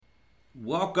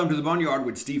Welcome to the Boneyard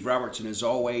with Steve Robertson. As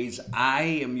always, I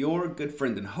am your good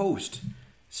friend and host,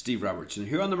 Steve Robertson.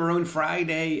 Here on the Maroon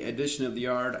Friday edition of the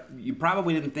Yard, you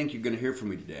probably didn't think you're going to hear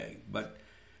from me today, but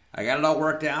I got it all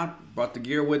worked out, brought the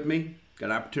gear with me, got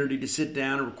an opportunity to sit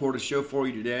down and record a show for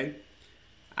you today.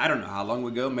 I don't know how long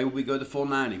we go. Maybe we go the full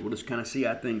 90. We'll just kind of see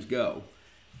how things go.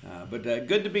 But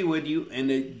good to be with you,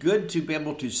 and good to be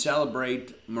able to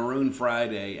celebrate Maroon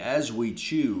Friday as we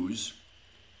choose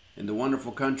in the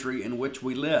wonderful country in which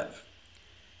we live.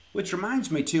 Which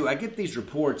reminds me too, I get these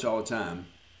reports all the time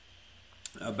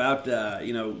about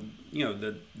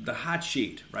the hot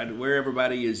sheet, right, where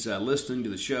everybody is listening to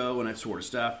the show and that sort of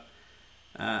stuff.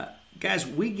 Guys,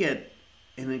 we get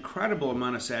an incredible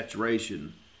amount of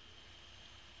saturation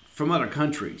from other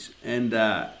countries, and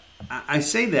I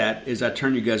say that as I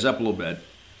turn you guys up a little bit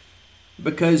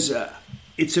because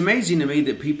it's amazing to me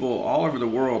that people all over the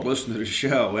world listen to the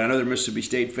show. And I know they're Mississippi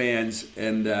State fans.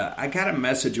 And I got a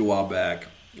message a while back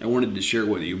I wanted to share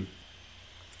with you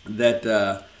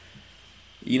that,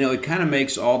 it kind of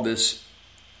makes all this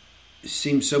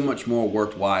seem so much more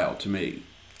worthwhile to me.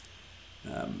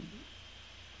 I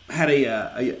had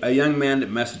a young man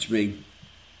that messaged me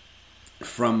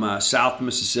from South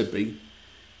Mississippi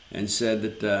and said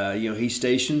that, he's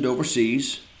stationed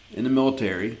overseas in the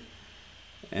military.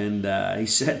 And he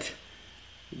said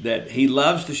that he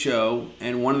loves the show,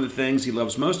 and one of the things he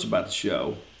loves most about the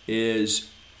show is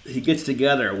he gets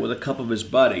together with a couple of his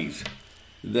buddies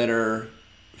that are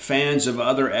fans of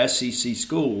other SEC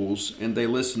schools, and they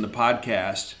listen to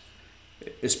podcasts,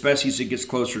 especially as it gets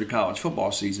closer to college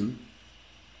football season.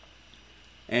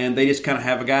 And they just kind of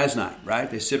have a guys' night, right?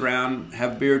 They sit around,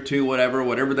 have a beer or two,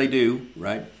 whatever they do,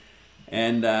 right?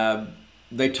 And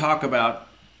they talk about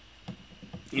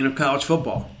college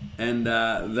football, and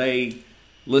they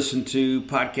listen to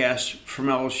podcasts from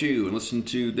LSU and listen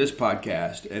to this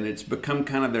podcast, and it's become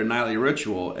kind of their nightly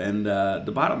ritual. And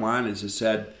the bottom line is, it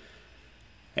said,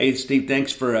 "Hey, Steve,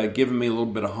 thanks for giving me a little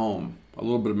bit of home, a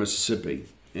little bit of Mississippi."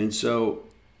 And so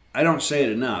I don't say it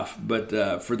enough, but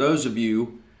for those of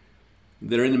you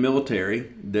that are in the military,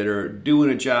 that are doing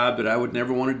a job that I would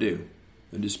never want to do,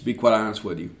 and just be quite honest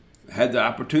with you, I had the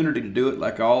opportunity to do it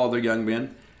like all other young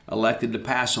men, elected to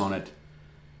pass on it.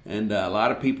 And a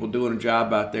lot of people doing a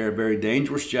job out there, a very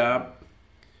dangerous job,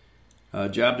 a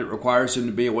job that requires them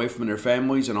to be away from their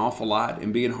families an awful lot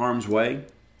and be in harm's way.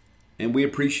 And we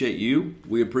appreciate you.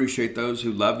 We appreciate those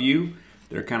who love you.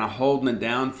 They're kind of holding it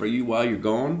down for you while you're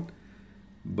gone.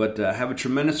 But have a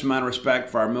tremendous amount of respect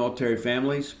for our military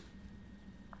families.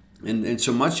 And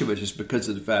so much of it is because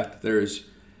of the fact that there's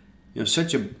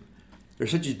such a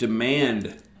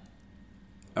demand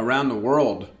around the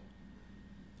world,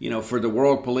 for the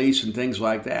world police and things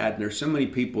like that. And there's so many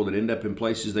people that end up in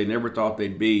places they never thought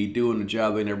they'd be, doing a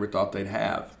job they never thought they'd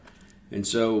have. And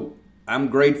so I'm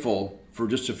grateful for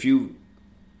just a few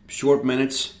short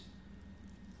minutes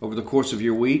over the course of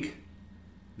your week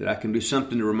that I can do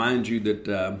something to remind you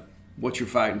that what you're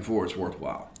fighting for is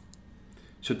worthwhile.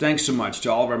 So thanks so much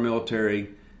to all of our military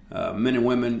men and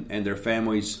women and their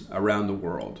families around the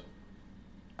world.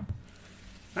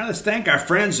 Now let's thank our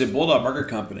friends at Bulldog Burger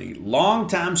Company,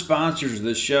 longtime sponsors of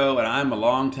this show, and I'm a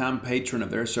longtime patron of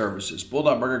their services.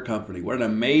 Bulldog Burger Company, what an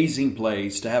amazing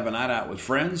place to have a night out with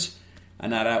friends, a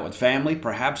night out with family,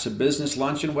 perhaps a business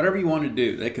luncheon, whatever you want to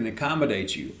do. They can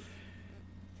accommodate you.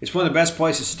 It's one of the best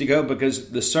places to go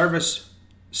because the service,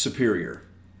 superior.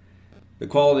 The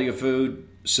quality of food,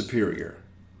 superior.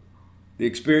 The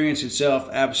experience itself,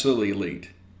 absolutely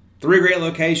elite. 3 great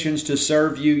locations to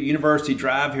serve you: University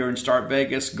Drive here in Start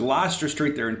Vegas, Gloucester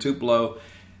Street there in Tupelo,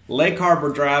 Lake Harbor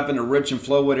Drive in the Rich and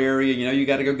Flowwood area. You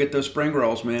got to go get those spring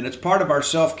rolls, man. It's part of our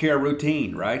self-care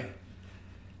routine, right?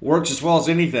 Works as well as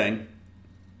anything,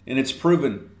 and it's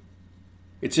proven.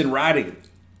 It's in writing.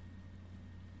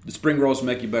 The spring rolls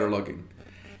make you better looking.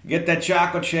 Get that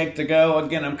chocolate shake to go.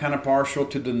 Again, I'm kind of partial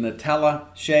to the Nutella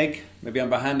shake. Maybe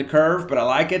I'm behind the curve, but I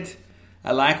like it.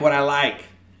 I like what I like.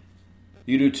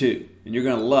 You do too. And you're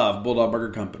going to love Bulldog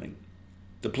Burger Company.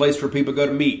 The place where people go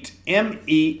to meet.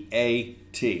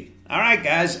 M-E-A-T. All right,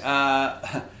 guys.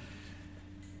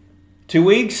 2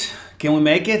 weeks. Can we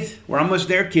make it? We're almost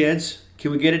there, kids.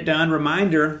 Can we get it done?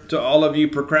 Reminder to all of you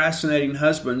procrastinating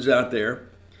husbands out there.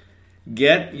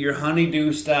 Get your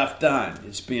honeydew stuff done.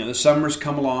 It's the summer's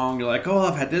come along. You're like,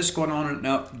 I've had this going on.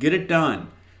 No, get it done.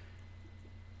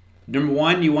 Number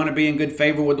one, you want to be in good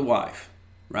favor with the wife,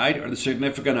 right? Or the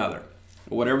significant other.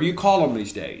 Whatever you call them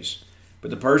these days. But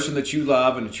the person that you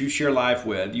love and that you share life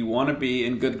with, you want to be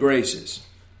in good graces.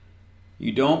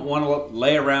 You don't want to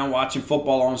lay around watching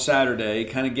football on Saturday,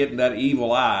 kind of getting that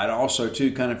evil eye, and also,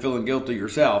 too, kind of feeling guilty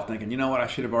yourself, thinking, you know what, I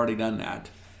should have already done that.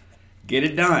 Get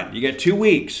it done. You get 2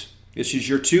 weeks. This is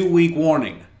your 2-week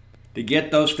warning to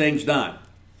get those things done,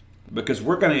 because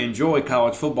we're going to enjoy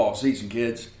college football season,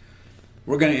 kids.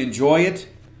 We're going to enjoy it.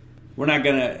 We're not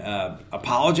going to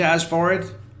apologize for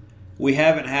it. We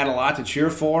haven't had a lot to cheer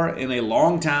for in a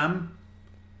long time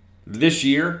this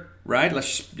year, right?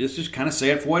 Let's just kind of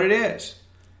say it for what it is.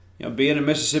 You know, being a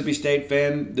Mississippi State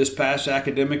fan this past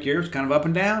academic year was kind of up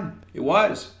and down. It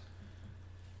was.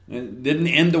 It didn't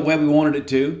end the way we wanted it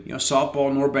to. You know,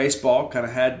 softball nor baseball kind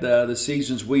of had the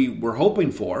seasons we were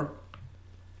hoping for.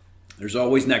 There's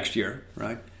always next year,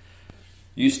 right?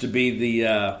 Used to be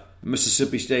the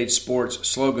Mississippi State sports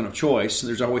slogan of choice.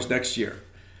 There's always next year.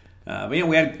 But you know,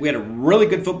 we had a really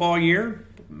good football year.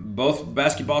 Both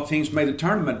basketball teams made the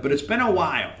tournament, but it's been a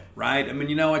while, right? I mean,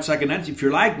 you know, it's like if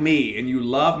you're like me and you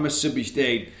love Mississippi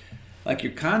State, like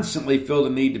you constantly feel the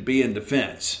need to be in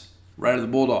defense, right, of the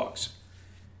Bulldogs.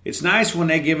 It's nice when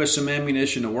they give us some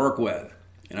ammunition to work with,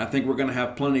 and I think we're going to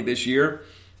have plenty this year.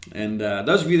 And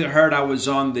those of you that heard, I was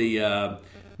on the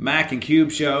Mac and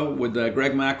Cube show with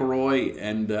Greg McElroy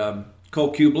and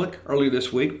Cole Kublik earlier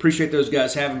this week. Appreciate those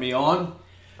guys having me on.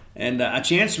 And a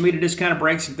chance for me to just kind of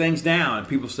break some things down. And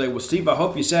people say, well, Steve, I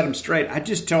hope you set them straight. I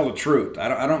just tell the truth.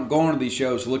 I don't go into these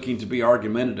shows looking to be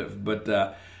argumentative,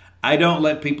 but I don't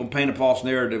let people paint a false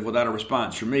narrative without a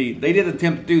response from me. They did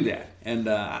attempt to do that. And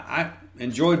I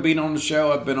enjoyed being on the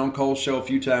show. I've been on Cole's show a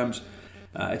few times.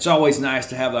 It's always nice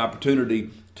to have the opportunity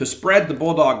to spread the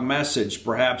Bulldog message,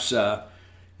 perhaps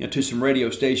to some radio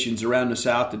stations around the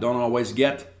South that don't always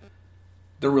get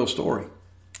the real story.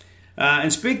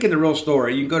 And speaking of the real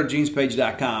story, you can go to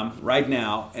genespage.com right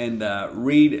now and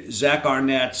read Zach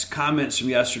Arnett's comments from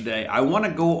yesterday. I want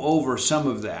to go over some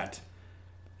of that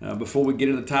before we get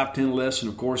into the top 10 list.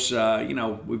 And, of course,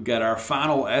 we've got our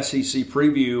final SEC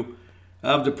preview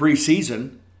of the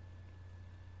preseason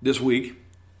this week.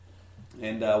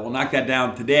 And we'll knock that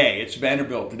down today. It's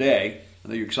Vanderbilt today. I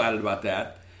know you're excited about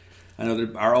that. I know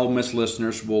that our Ole Miss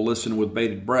listeners will listen with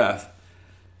bated breath.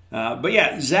 But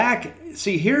yeah, Zach,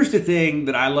 see, here's the thing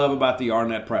that I love about the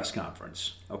Arnett press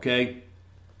conference, okay?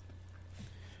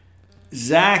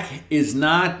 Zach is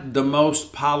not the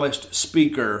most polished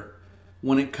speaker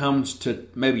when it comes to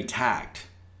maybe tact,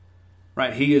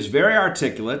 right? He is very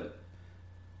articulate.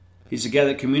 He's a guy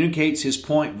that communicates his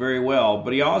point very well,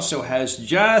 but he also has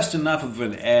just enough of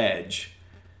an edge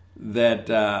that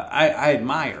I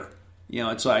admire. You know,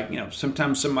 it's like,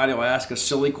 sometimes somebody will ask a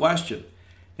silly question.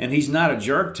 And he's not a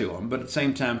jerk to him, but at the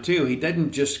same time, too, he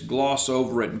doesn't just gloss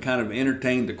over it and kind of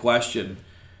entertain the question.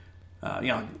 I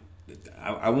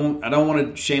don't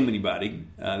want to shame anybody.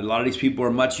 A lot of these people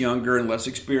are much younger and less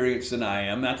experienced than I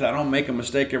am. Not that I don't make a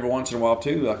mistake every once in a while,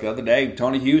 too. Like the other day,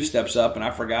 Tony Hughes steps up, and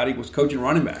I forgot he was coaching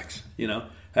running backs.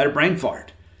 Had a brain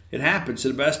fart. It happens to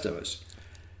the best of us.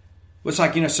 It's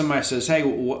like, somebody says, hey,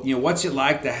 what's it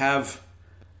like to have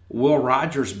Will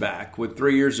Rogers back with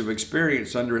 3 years of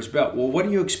experience under his belt? Well, what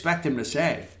do you expect him to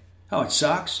say? Oh, it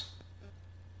sucks?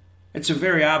 It's a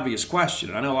very obvious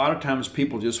question. I know a lot of times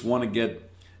people just want to get,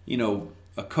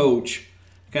 a coach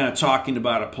kind of talking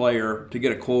about a player to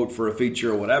get a quote for a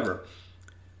feature or whatever.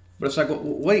 But it's like,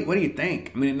 what do you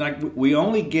think? I mean, like, we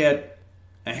only get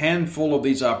a handful of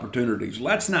these opportunities.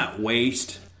 Let's not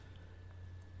waste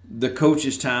the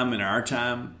coach's time and our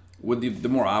time with the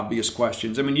more obvious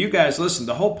questions. I mean, you guys, listen,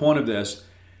 the whole point of this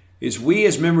is we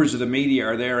as members of the media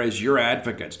are there as your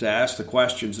advocates to ask the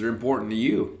questions that are important to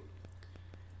you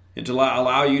and to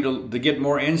allow you to get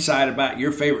more insight about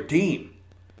your favorite team.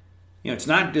 It's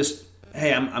not just,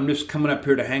 hey, I'm just coming up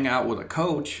here to hang out with a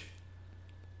coach.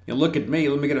 Look at me,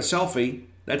 let me get a selfie.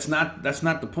 That's not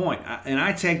the point. And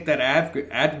I take that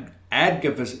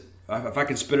advocacy, if I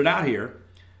can spit it out here,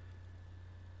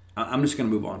 I'm just going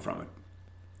to move on from it.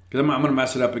 Because I'm going to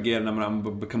mess it up again and I'm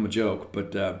going to become a joke.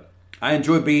 But I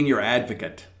enjoy being your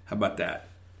advocate. How about that?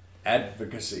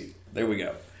 Advocacy. There we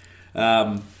go.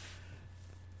 I'm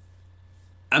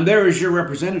there as your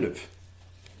representative.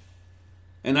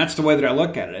 And that's the way that I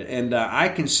look at it. And I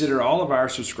consider all of our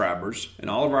subscribers and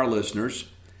all of our listeners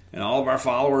and all of our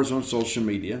followers on social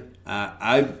media,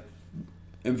 I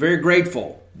am very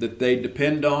grateful that they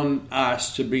depend on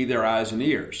us to be their eyes and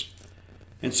ears.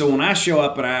 And so when I show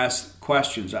up and I ask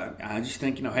questions, I just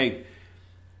think, hey,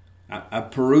 I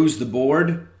peruse the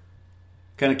board,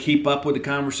 kind of keep up with the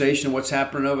conversation of what's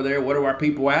happening over there. What are our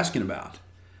people asking about?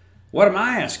 What am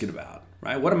I asking about,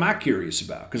 right? What am I curious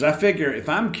about? Because I figure if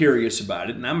I'm curious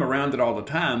about it and I'm around it all the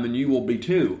time, then you will be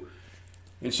too.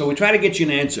 And so we try to get you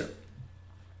an answer.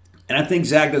 And I think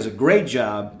Zach does a great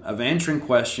job of answering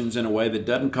questions in a way that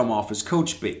doesn't come off as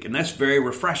coach speak. And that's very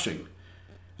refreshing.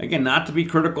 Again, not to be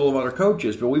critical of other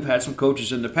coaches, but we've had some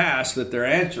coaches in the past that their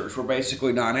answers were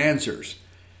basically non-answers.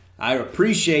 I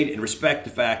appreciate and respect the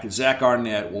fact that Zach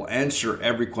Arnett will answer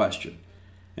every question.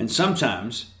 And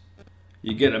sometimes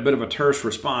you get a bit of a terse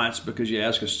response because you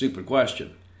ask a stupid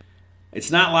question. It's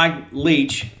not like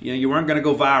Leach. You weren't going to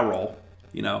go viral.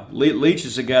 Leach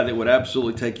is a guy that would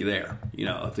absolutely take you there.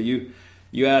 If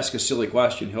you ask a silly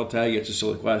question, he'll tell you it's a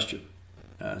silly question.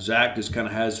 Zach just kind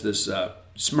of has this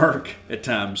smirk at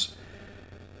times.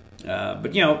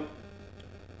 But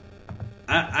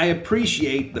I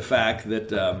appreciate the fact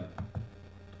that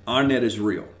Arnett is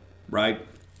real, right?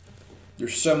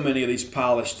 There's so many of these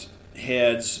polished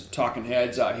heads, talking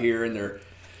heads out here, and they're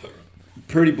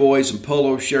pretty boys in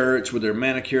polo shirts with their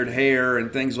manicured hair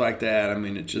and things like that. I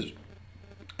mean, it's just,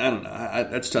 I don't know.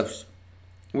 That's tough.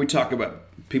 We talk about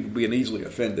people being easily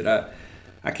offended.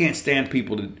 I can't stand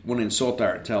people that want to insult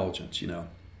our intelligence,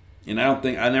 And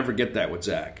I never get that with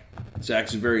Zach.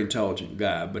 Zach's a very intelligent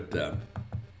guy, but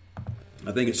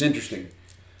I think it's interesting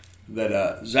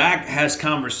that Zach has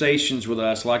conversations with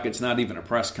us like it's not even a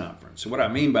press conference. So what I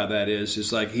mean by that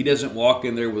is like he doesn't walk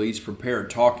in there with these prepared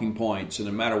talking points, and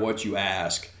no matter what you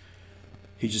ask,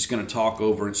 he's just going to talk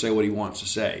over and say what he wants to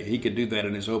say. He could do that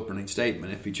in his opening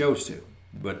statement if he chose to.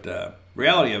 But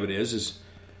reality of it is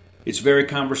it's very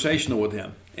conversational with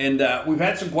him. And we've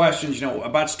had some questions,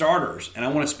 about starters, and I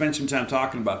want to spend some time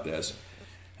talking about this.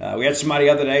 We had somebody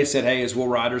the other day said, hey, has Will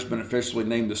Rogers been officially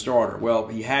named the starter? Well,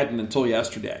 he hadn't until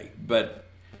yesterday. But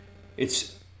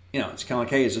it's kind of like,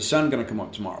 hey, is the sun going to come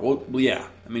up tomorrow? Well, yeah.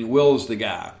 I mean, Will's the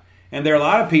guy. And there are a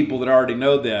lot of people that already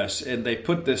know this, and they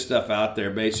put this stuff out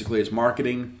there basically as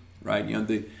marketing, right?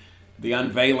 The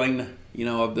unveiling,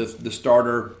 of the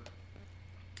starter.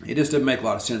 It just doesn't make a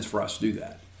lot of sense for us to do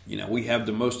that. We have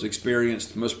the most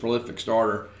experienced, most prolific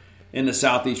starter in the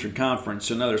Southeastern Conference,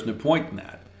 so no, there's no point in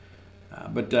that.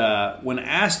 But when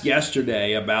asked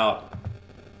yesterday about,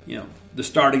 the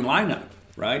starting lineup,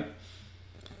 right?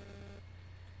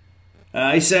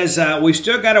 He says, we've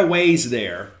still got a ways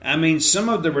there. I mean, some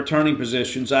of the returning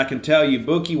positions, I can tell you,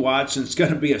 Bookie Watson's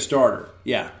going to be a starter.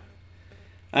 Yeah.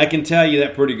 I can tell you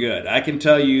that pretty good. I can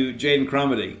tell you Jaden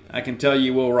Crumedy. I can tell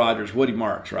you Will Rogers, Woody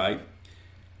Marks, right?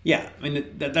 Yeah, I mean,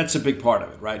 that's a big part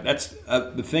of it, right? That's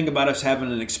the thing about us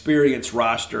having an experienced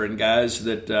roster and guys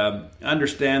that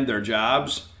understand their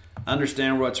jobs,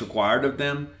 understand what's required of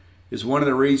them, is one of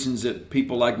the reasons that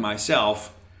people like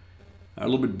myself are a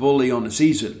little bit bully on the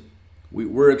season.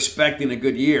 We're expecting a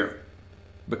good year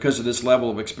because of this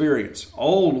level of experience.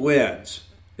 Old wins,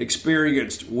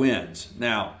 experienced wins.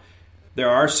 Now, there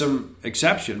are some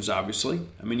exceptions, obviously.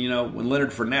 I mean, when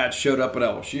Leonard Fournette showed up at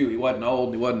LSU, he wasn't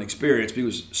old, he wasn't experienced, but he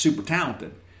was super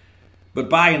talented. But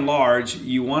by and large,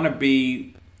 you want to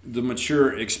be the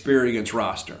mature, experienced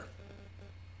roster.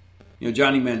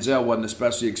 Johnny Manziel wasn't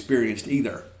especially experienced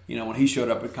either, when he showed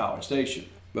up at College Station.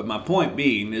 But my point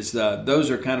being is that those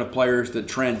are kind of players that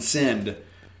transcend,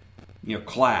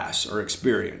 class or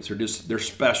experience, or just they're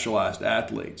specialized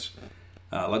athletes.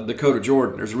 Like Dakota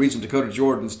Jordan. There's a reason Dakota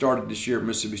Jordan started this year at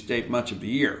Mississippi State much of the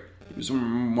year. He was one of the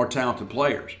more talented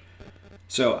players.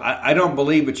 So I don't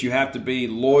believe that you have to be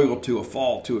loyal to a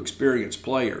fault to experienced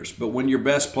players. But when your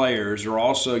best players are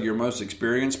also your most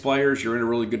experienced players, you're in a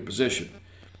really good position.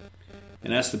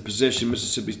 And that's the position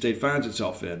Mississippi State finds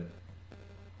itself in.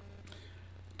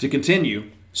 To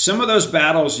continue, some of those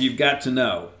battles you've got to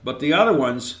know. But the other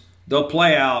ones, they'll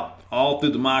play out all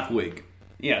through the mock week.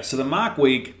 Yeah, so the mock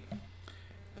week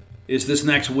is this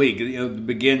next week. It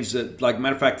begins, matter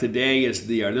of fact, today is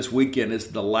this weekend is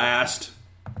the last,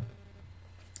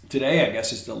 today I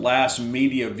guess is the last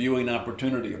media viewing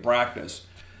opportunity of practice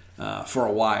for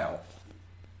a while.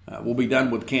 We'll be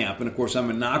done with camp. And of course, I'm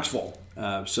in Knoxville.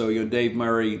 So, Dave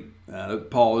Murray,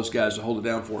 Paul, those guys will hold it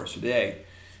down for us today.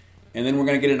 And then we're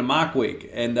going to get into mock week.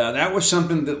 And that was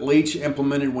something that Leach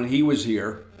implemented when he was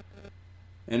here.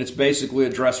 And it's basically a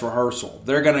dress rehearsal.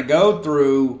 They're going to go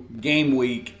through game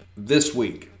week this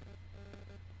week.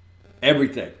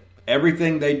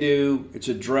 Everything they do, it's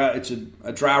a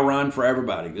dry run for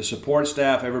everybody, the support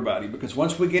staff, everybody. Because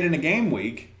once we get into game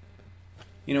week,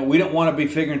 we don't want to be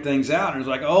figuring things out. And it's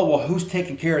like, oh, well, who's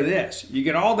taking care of this? You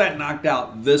get all that knocked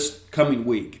out this coming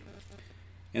week.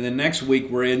 And then next week,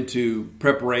 we're into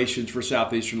preparations for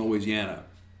Southeastern Louisiana.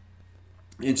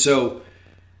 And so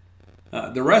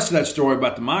the rest of that story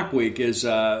about the mock week is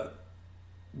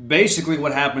basically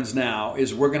what happens now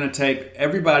is we're going to take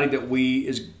everybody that we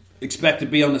expect to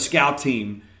be on the scout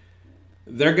team.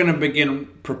 They're going to begin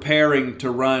preparing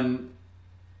to run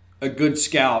a good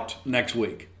scout next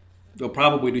week. They'll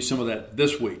probably do some of that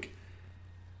this week.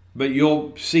 But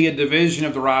you'll see a division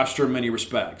of the roster in many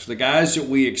respects. The guys that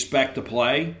we expect to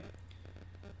play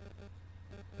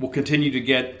will continue to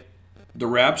get the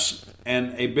reps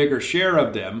and a bigger share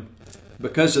of them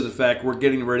because of the fact we're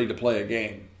getting ready to play a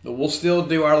game. But we'll still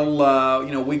do our little,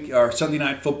 our Sunday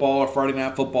night football or Friday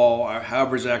night football, or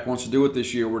however Zach wants to do it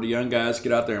this year, where the young guys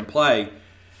get out there and play,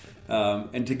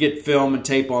 and to get film and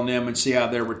tape on them and see how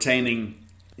they're retaining,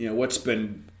 what's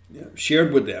been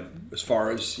shared with them as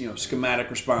far as schematic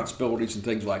responsibilities and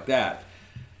things like that.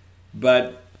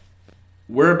 But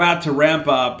we're about to ramp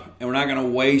up, and we're not going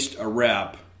to waste a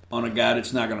rep on a guy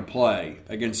that's not going to play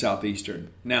against Southeastern.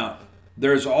 Now,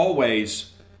 there's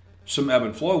always some ebb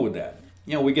and flow with that.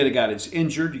 We get a guy that's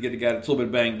injured, you get a guy that's a little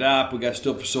bit banged up, we got to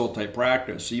still facilitate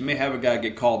practice. So you may have a guy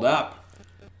get called up,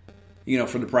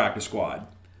 from the practice squad,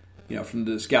 from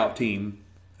the scout team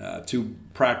to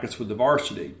practice with the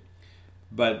varsity.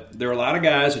 But there are a lot of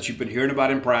guys that you've been hearing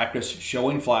about in practice,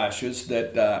 showing flashes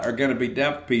that are going to be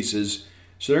depth pieces,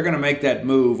 so they're going to make that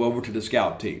move over to the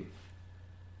scout team.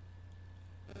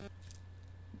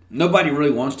 Nobody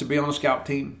really wants to be on a scout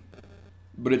team,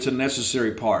 but it's a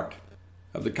necessary part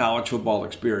of the college football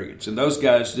experience. And those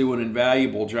guys do an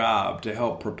invaluable job to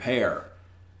help prepare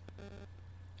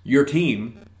your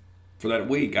team for that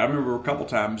week. I remember a couple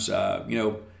times,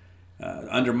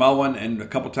 under Mullen and a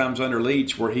couple times under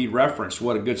Leach, where he referenced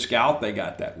what a good scout they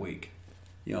got that week.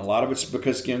 A lot of it's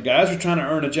because guys are trying to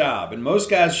earn a job. And most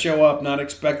guys show up not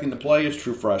expecting to play as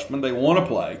true freshmen. They want to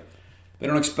play. They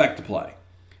don't expect to play.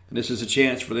 And this is a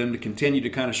chance for them to continue to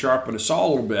kind of sharpen the saw a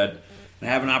little bit and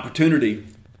have an opportunity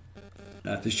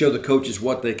to show the coaches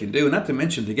what they can do, and not to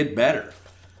mention to get better.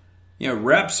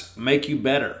 Reps make you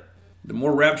better. The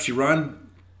more reps you run,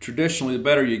 traditionally, the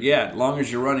better you get, as long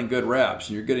as you're running good reps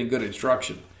and you're getting good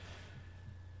instruction.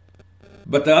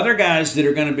 But the other guys that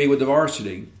are going to be with the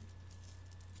varsity,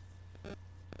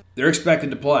 they're expected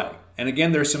to play. And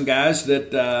again, there's some guys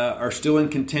that are still in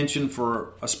contention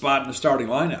for a spot in the starting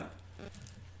lineup.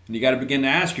 And you got to begin to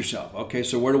ask yourself, okay,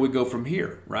 so where do we go from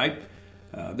here, right?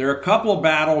 There are a couple of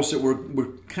battles that we're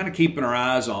kind of keeping our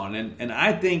eyes on, and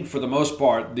I think for the most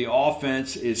part the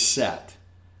offense is set.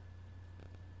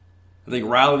 I think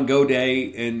Ryland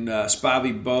Goday and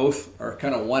Spivey both are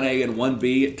kind of 1A and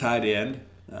 1B at tight end.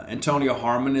 Antonio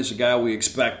Harmon is a guy we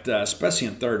expect, especially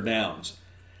in third downs,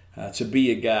 to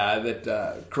be a guy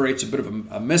that creates a bit of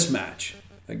a mismatch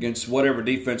against whatever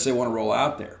defense they want to roll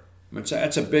out there. I mean,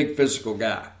 that's a big physical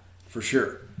guy, for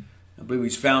sure. I believe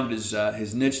he's found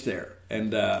his niche there.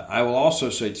 And I will also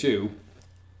say, too,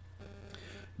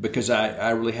 because I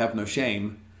really have no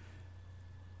shame,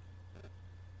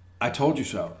 I told you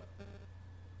so.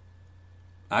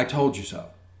 I told you so.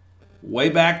 Way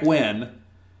back when, and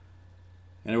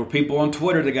there were people on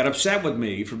Twitter that got upset with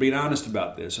me for being honest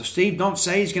about this. So, Steve, don't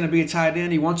say he's going to be a tight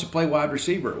end. He wants to play wide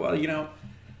receiver. Well,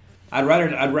 I'd rather,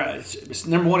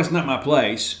 number one, it's not my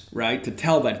place, right, to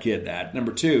tell that kid that.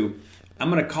 Number two, I'm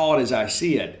going to call it as I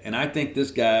see it, and I think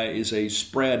this guy is a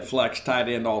spread flex tight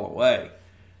end all the way.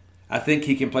 I think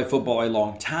he can play football a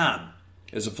long time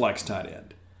as a flex tight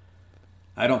end.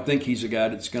 I don't think he's a guy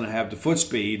that's going to have the foot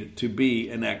speed to be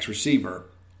an X receiver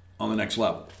on the next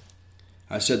level.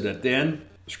 I said that then,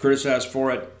 was criticized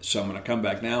for it, so I'm going to come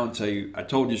back now and tell you I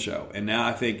told you so. And now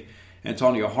I think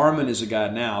Antonio Harmon is a guy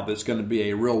now that's going to be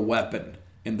a real weapon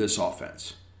in this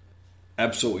offense.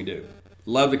 Absolutely do.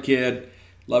 Love the kid.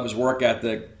 Love his work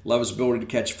ethic, love his ability to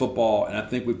catch football, and I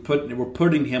think we're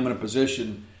putting him in a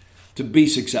position to be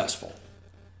successful.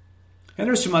 And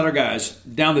there's some other guys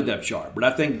down the depth chart, but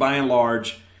I think by and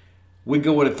large, we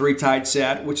go with a 3 tight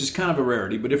set, which is kind of a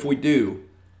rarity, but if we do,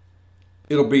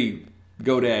 it'll be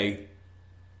Goday,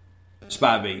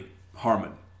 Spivey,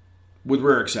 Harmon, with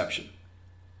rare exception.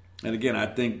 And again, I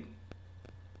think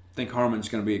Harmon's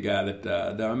going to be a guy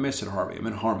that I miss at Harvey. I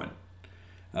mean Harmon.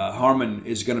 Harmon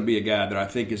is going to be a guy that I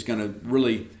think is going to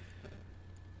really,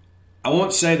 I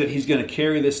won't say that he's going to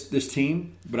carry this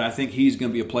team, but I think he's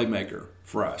going to be a playmaker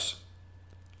for us.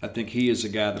 I think he is a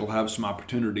guy that will have some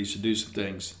opportunities to do some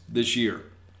things this year.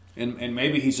 And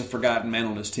maybe he's a forgotten man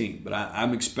on his team, but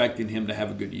I'm expecting him to have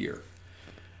a good year.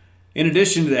 In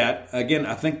addition to that, again,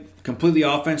 I think completely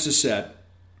offense is set.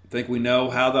 I think we know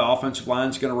how the offensive line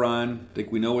is going to run. I think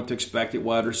we know what to expect at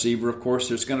wide receiver. Of course,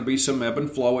 there's going to be some ebb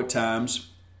and flow at times.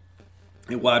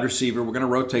 At wide receiver, we're going to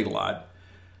rotate a lot.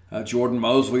 Jordan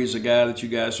Mosley is a guy that you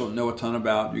guys don't know a ton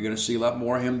about. You're going to see a lot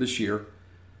more of him this year.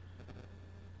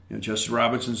 Justin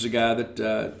Robinson's a guy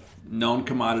that known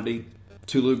commodity.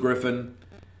 Tulu Griffin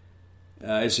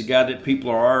is a guy that people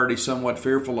are already somewhat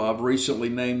fearful of. Recently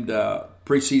named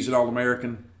preseason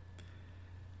All-American.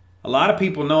 A lot of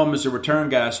people know him as a return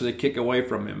guy, so they kick away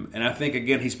from him. And I think,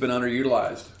 again, he's been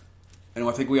underutilized. And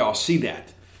I think we all see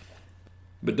that.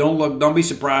 But don't be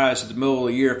surprised at the middle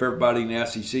of the year if everybody in the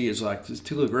SEC is like, this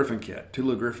Tulu Griffin kid,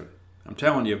 Tulu Griffin. I'm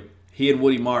telling you, he and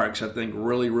Woody Marks, I think,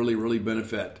 really, really, really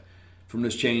benefit from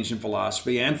this change in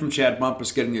philosophy and from Chad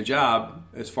Bumpus getting a job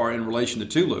as far in relation to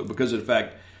Tulu because of the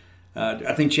fact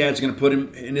I think Chad's going to put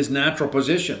him in his natural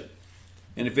position.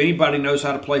 And if anybody knows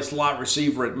how to play slot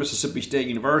receiver at Mississippi State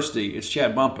University, it's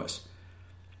Chad Bumpus.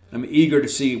 I'm eager to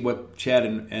see what Chad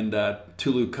and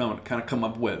Tulu kind of come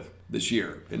up with this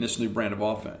year in this new brand of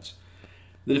offense.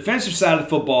 The defensive side of the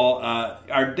football,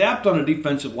 our depth on the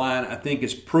defensive line, I think,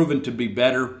 has proven to be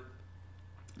better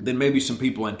than maybe some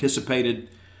people anticipated.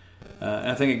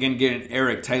 And I think, again, getting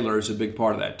Eric Taylor is a big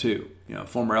part of that, too.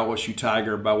 Former LSU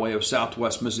Tiger by way of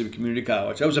Southwest Mississippi Community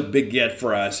College. That was a big get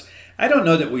for us. I don't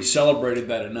know that we celebrated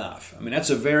that enough. I mean, that's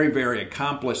a very, very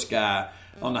accomplished guy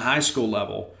on the high school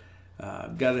level,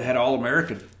 guy that had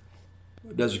All-American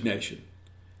designation.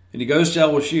 And he goes to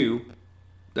LSU,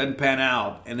 doesn't pan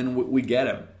out, and then we get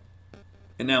him.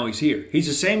 And now he's here. He's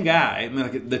the same guy. I mean,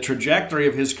 like, the trajectory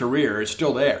of his career is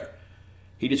still there.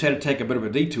 He just had to take a bit of a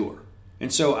detour.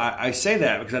 And so I say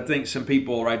that because I think some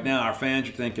people right now, our fans,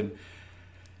 are thinking,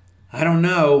 I don't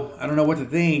know what to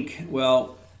think.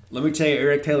 Well, let me tell you,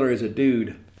 Eric Taylor is a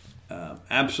dude.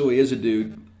 Absolutely is a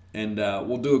dude. And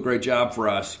will do a great job for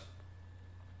us,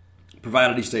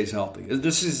 provided he stays healthy.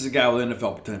 This is a guy with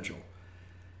NFL potential.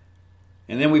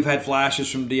 And then we've had flashes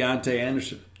from Deontay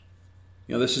Anderson.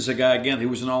 This is a guy, again, who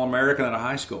was an All-American out of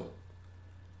high school.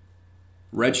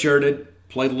 Redshirted,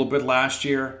 played a little bit last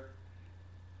year.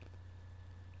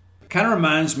 Kind of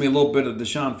reminds me a little bit of the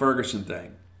Sean Ferguson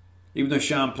thing. Even though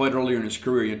Sean played earlier in his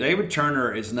career, David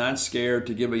Turner is not scared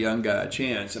to give a young guy a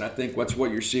chance, and I think that's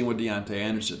what you're seeing with Deontay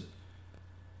Anderson.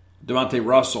 Devontae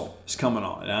Russell is coming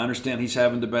on, and I understand he's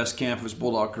having the best camp of his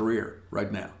Bulldog career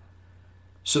right now.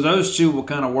 So those two will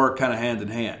kind of work kind of hand in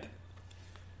hand.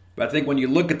 But I think when you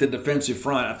look at the defensive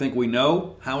front, I think we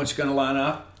know how it's going to line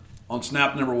up on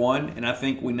snap number one, and I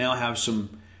think we now have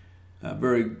some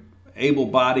very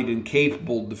able-bodied and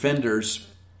capable defenders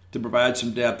to provide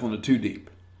some depth on the two deep.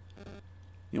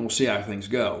 We'll see how things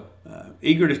go.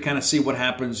 Eager to kind of see what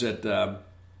happens at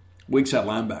weak side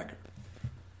linebacker.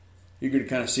 Eager to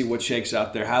kind of see what shakes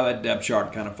out there, how that depth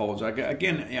chart kind of folds.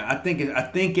 Again, I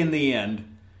think in the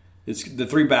end, it's the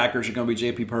three backers are going to be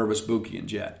J.P. Purvis, Buki, and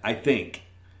Jet. I think.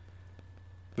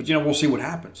 But, we'll see what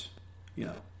happens.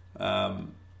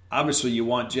 Obviously you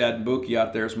want Jet and Buki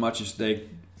out there as much as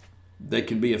they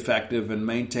can be effective and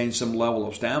maintain some level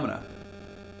of stamina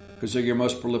because they're your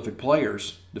most prolific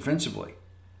players defensively.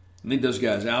 I need those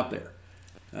guys out there.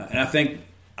 And I think,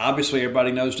 obviously,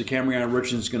 everybody knows DeCamerion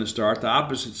Richardson's going to start. The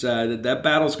opposite side, that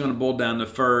battle's going to boil down to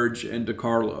Ferge and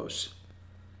DeCarlos.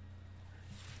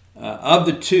 Of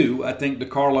the two, I think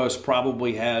DeCarlos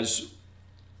probably has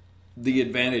the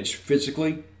advantage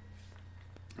physically.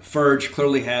 Ferge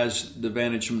clearly has the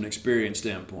advantage from an experience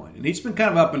standpoint. And he's been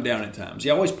kind of up and down at times. He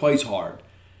always plays hard.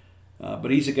 But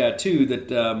he's a guy, too, that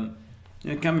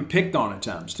kind of picked on at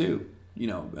times, too.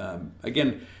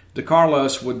 Again,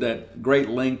 DeCarlos, with that great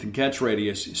length and catch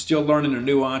radius, is still learning the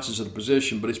nuances of the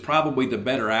position, but he's probably the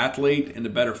better athlete and the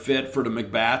better fit for the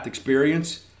McBath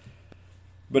experience.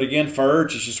 But again,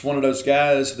 Ferge is just one of those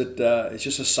guys that is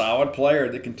just a solid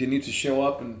player that continues to show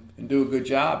up and do a good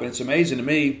job. And it's amazing to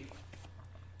me,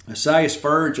 Asias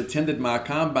Ferge attended my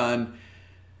combine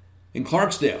in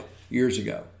Clarksdale years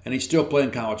ago, and he's still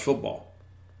playing college football.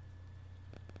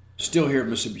 Still here at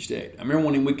Mississippi State. I remember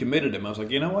when we committed him, I was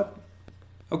like, you know what?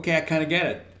 Okay, I kind of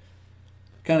get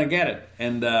it.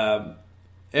 And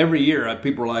every year,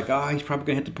 people are like, he's probably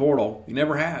going to hit the portal. He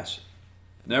never has.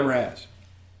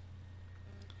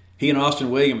 He and Austin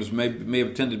Williams may have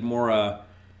attended more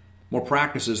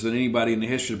practices than anybody in the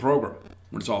history of the program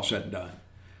when it's all said and done.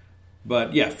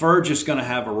 But, yeah, Ferge is going to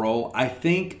have a role. I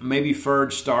think maybe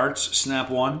Ferge starts snap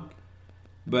one,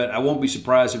 but I won't be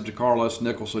surprised if DeCarlos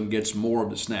Nicholson gets more of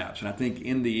the snaps. And I think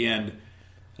in the end,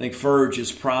 I think Ferge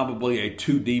is probably a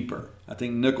two-deeper. I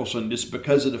think Nicholson, just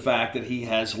because of the fact that he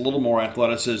has a little more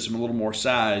athleticism, a little more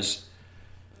size,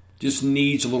 just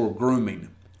needs a little grooming,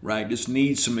 right? Just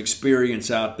needs some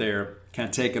experience out there, kind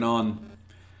of taking on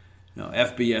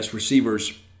FBS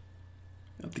receivers.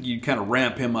 I think you kind of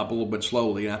ramp him up a little bit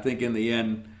slowly. And I think in the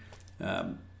end,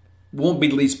 won't be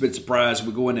the least bit surprised if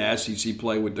we go into SEC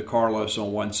play with DeCarlos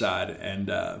on one side and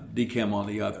DeCam on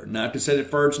the other. Not to say that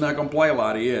Ferge's not going to play a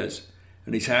lot. He is.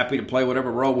 And he's happy to play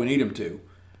whatever role we need him to.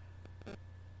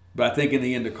 But I think in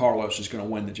the end, DeCarlos is going to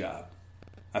win the job.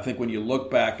 I think when you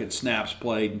look back at snaps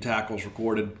played and tackles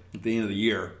recorded at the end of the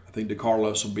year, I think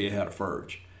DeCarlos will be ahead of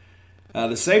Ferge.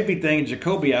 The safety thing,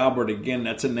 Jacoby Albert, again,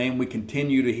 that's a name we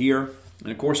continue to hear.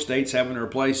 And, of course, State's having to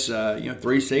replace,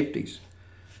 3 safeties.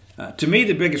 To me,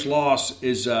 the biggest loss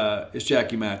is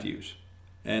Jackie Matthews.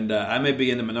 And I may be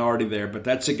in the minority there, but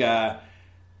that's a guy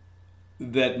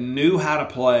that knew how to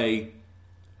play,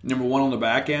 number one, on the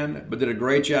back end, but did a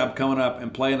great job coming up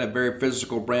and playing a very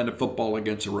physical brand of football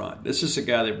against the run. This is a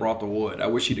guy that brought the wood. I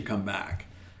wish he'd have come back.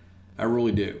 I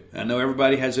really do. I know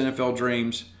everybody has NFL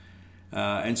dreams,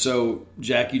 and so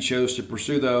Jackie chose to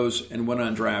pursue those and went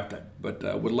undrafted, but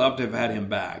would love to have had him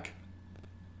back.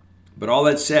 But all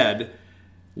that said,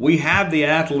 we have the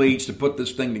athletes to put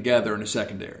this thing together in the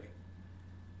secondary.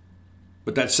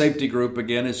 But that safety group,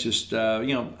 again, is just,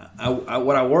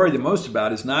 what I worry the most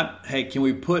about is not, hey, can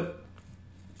we put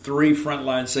 3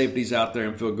 frontline safeties out there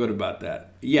and feel good about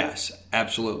that? Yes,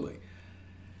 absolutely.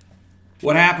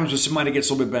 What happens when somebody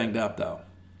gets a little bit banged up, though?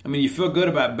 I mean, you feel good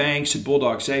about Banks and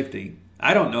Bulldog safety.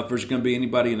 I don't know if there's going to be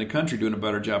anybody in the country doing a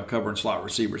better job covering slot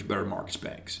receivers better than Marcus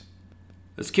Banks.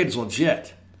 This kid's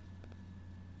legit.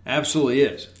 Absolutely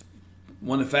is.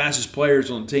 One of the fastest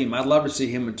players on the team. I'd love to see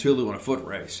him and Tulu in a foot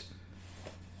race.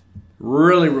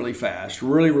 Really, really fast,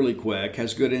 really, really quick,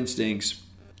 has good instincts.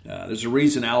 There's a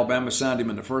reason Alabama signed him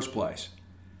in the first place.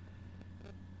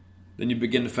 Then you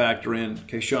begin to factor in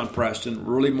Keyshawn Preston,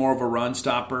 really more of a run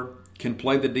stopper, can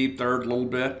play the deep third a little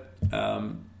bit,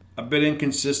 a bit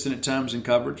inconsistent at times in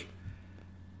coverage.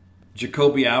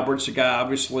 Jacoby Albert's a guy,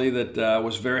 obviously, that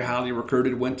was very highly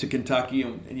recruited, went to Kentucky,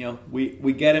 and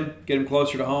we get him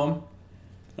closer to home.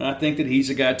 And I think that he's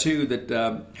a guy, too,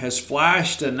 that has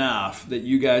flashed enough that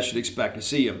you guys should expect to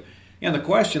see him. And the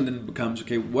question then becomes,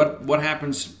 okay, what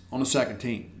happens on the second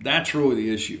team? That's really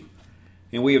the issue.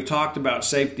 And we have talked about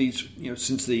safeties,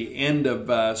 since the end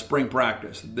of spring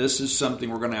practice. This is something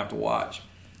we're going to have to watch.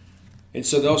 And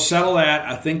so they'll settle that.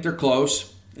 I think they're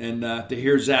close. And to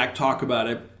hear Zach talk about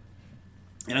it,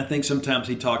 and I think sometimes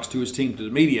he talks to his team, to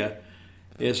the media,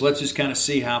 is let's just kind of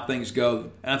see how things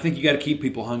go. And I think you got to keep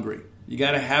people hungry. You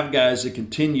got to have guys that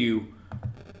continue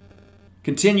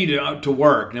to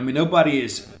work. I mean, nobody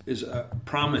is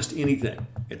promised anything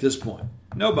at this point.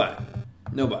 Nobody.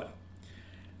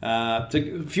 A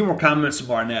few more comments from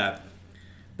Barnett.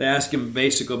 They ask him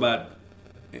basically about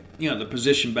the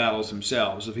position battles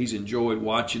themselves, if he's enjoyed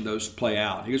watching those play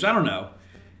out. He goes, I don't know.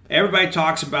 Everybody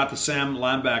talks about the Sam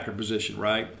linebacker position,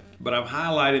 right? But I've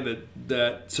highlighted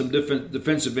that some different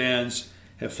defensive ends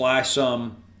have flashed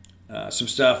some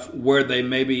stuff where they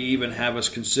maybe even have us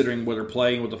considering whether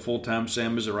playing with a full-time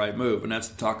Sam is the right move, and that's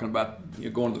talking about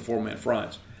going to the 4-man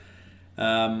fronts.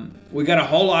 We got a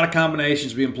whole lot of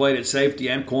combinations being played at safety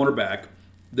and cornerback.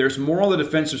 There's more on the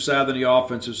defensive side than the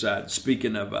offensive side,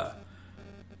 speaking of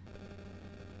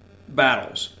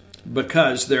battles,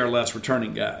 because there are less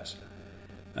returning guys.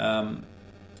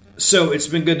 So it's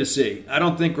been good to see. I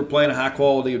don't think we're playing a high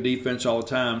quality of defense all the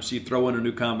time, so you throw in a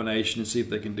new combination and see if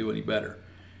they can do any better.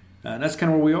 And that's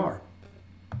kind of where we are.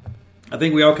 I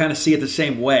think we all kind of see it the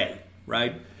same way,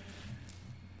 right?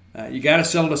 You got to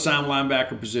settle the sound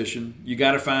linebacker position. You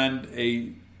got to find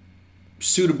a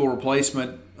suitable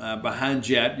replacement behind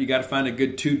Jet. You got to find a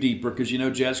good 2-deeper because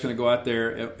Jet's going to go out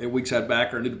there at weak side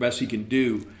backer and do the best he can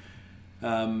do.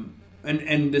 And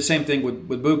the same thing with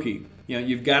Buki.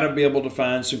 You've got to be able to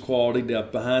find some quality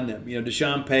depth behind them.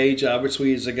 Deshaun Page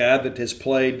obviously is a guy that has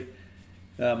played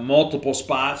multiple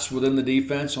spots within the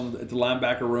defense at the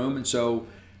linebacker room, and so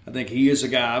I think he is a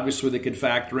guy obviously that could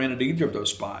factor in at either of those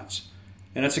spots.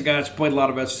 And that's a guy that's played a lot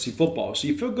of SEC football. So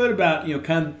you feel good about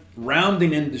kind of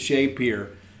rounding into shape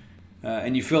here,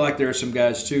 and you feel like there are some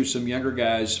guys too, some younger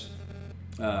guys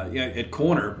at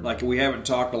corner. Like we haven't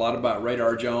talked a lot about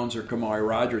Radar Jones or Kamari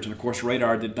Rogers, and of course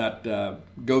Radar did not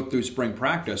go through spring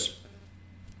practice.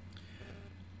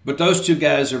 But those two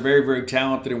guys are very, very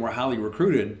talented and were highly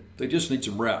recruited. They just need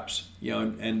some reps.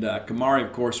 And Kamari,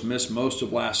 of course, missed most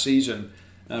of last season,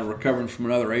 recovering from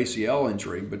another ACL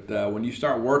injury. But when you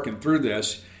start working through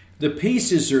this, the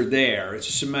pieces are there. It's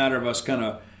just a matter of us kind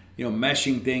of,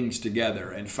 meshing things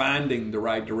together and finding the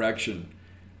right direction.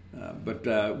 But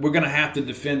we're going to have to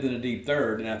defend in a deep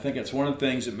third, and I think that's one of the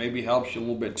things that maybe helps you a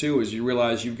little bit too, is you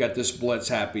realize you've got this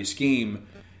blitz-happy scheme,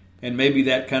 and maybe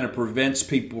that kind of prevents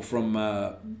people from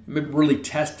really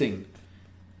testing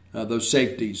those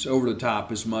safeties over the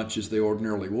top as much as they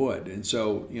ordinarily would. And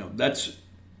so, that's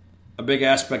a big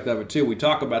aspect of it too. We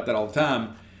talk about that all the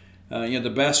time.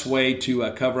 The best way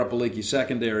to cover up a leaky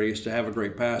secondary is to have a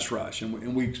great pass rush,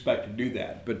 and we expect to do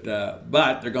that. But there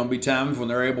are going to be times when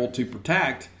they're able to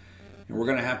protect, and we're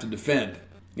going to have to defend.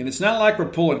 And it's not like we're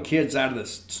pulling kids out of the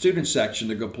student section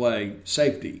to go play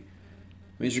safety.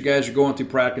 These are guys who are going through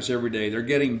practice every day. They're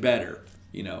getting better,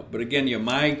 But again,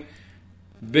 my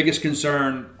biggest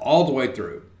concern all the way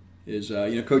through is,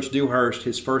 Coach Dewhurst,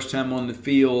 his first time on the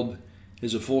field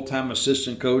as a full-time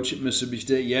assistant coach at Mississippi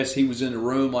State. Yes, he was in the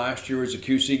room last year as a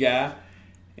QC guy,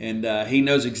 and he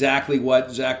knows exactly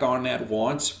what Zach Arnett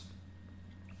wants.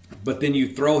 But then you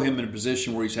throw him in a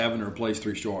position where he's having to replace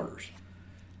 3 starters.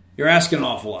 You're asking an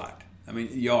awful lot. I mean,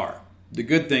 you are. The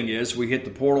good thing is we hit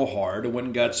the portal hard and went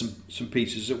and got some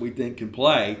pieces that we think can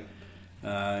play.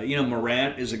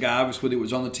 Morant is a guy, obviously, that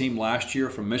was on the team last year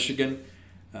from Michigan.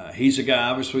 He's a guy,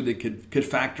 obviously, that could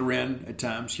factor in at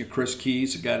times. Chris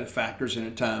Keys, a guy that factors in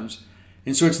at times.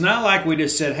 And so it's not like we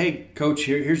just said, hey, Coach,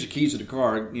 here's the keys to the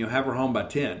car. Have her home by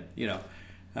 10.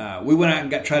 We went out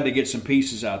and tried to get some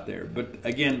pieces out there. But,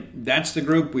 again, that's the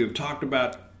group we have talked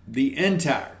about the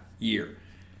entire year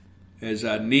as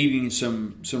needing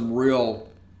some real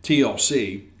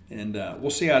TLC. And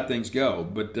we'll see how things go.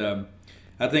 But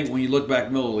I think when you look back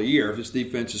middle of the year, if this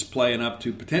defense is playing up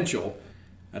to potential,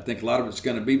 I think a lot of it's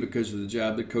going to be because of the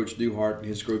job that Coach Dewhart and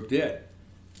his group did.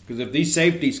 Because if these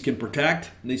safeties can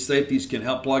protect, and these safeties can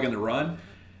help plug in the run,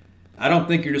 I don't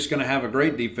think you're just going to have a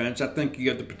great defense. I think you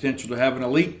have the potential to have an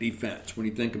elite defense when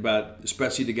you think about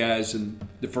especially the guys in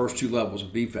the first 2 levels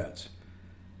of defense.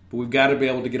 But we've got to be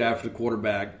able to get after the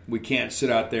quarterback. We can't sit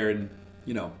out there and,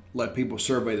 let people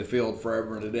survey the field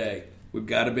forever and a day. We've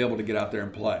got to be able to get out there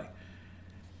and play.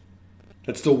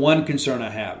 That's the one concern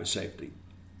I have is safety.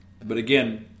 But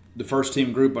again, the first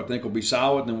team group I think will be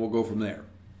solid, and then we'll go from there.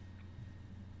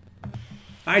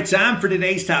 All right, time for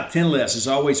today's Top 10 list. As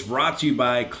always, brought to you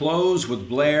by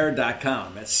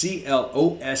closewithblair.com. That's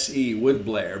C-L-O-S-E with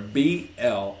Blair, B-L-A-I-R.com.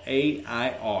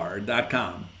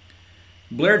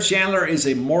 Blair Chandler is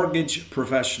a mortgage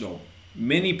professional.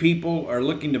 Many people are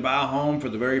looking to buy a home for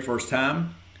the very first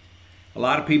time. A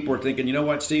lot of people are thinking, you know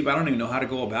what, Steve, I don't even know how to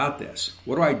go about this.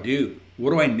 What do I do?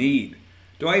 What do I need?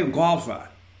 Do I even qualify?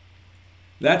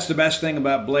 That's the best thing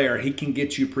about Blair. He can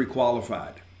get you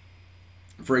pre-qualified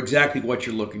for exactly what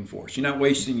you're looking for. So you're not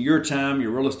wasting your time,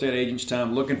 your real estate agent's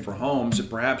time looking for homes that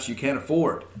perhaps you can't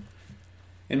afford.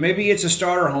 And maybe it's a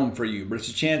starter home for you, but it's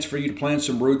a chance for you to plant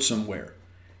some roots somewhere.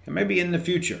 And maybe in the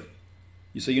future,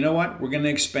 you say, you know what, we're going to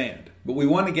expand, but we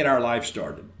want to get our life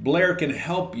started. Blair can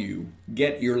help you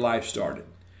get your life started,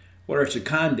 whether it's a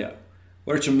condo,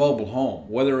 whether it's a mobile home,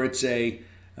 whether it's a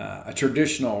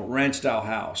traditional ranch-style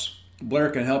house.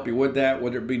 Blair can help you with that,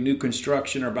 whether it be new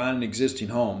construction or buying an existing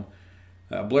home.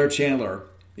 Blair Chandler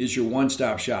is your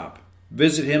one-stop shop.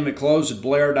 Visit him at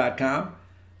closewithblair.com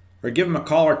or give him a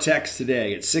call or text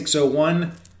today at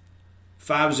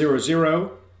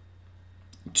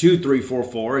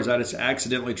 601-500-2344, as I just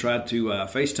accidentally tried to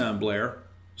FaceTime Blair.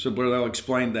 So Blair, they'll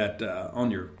explain that on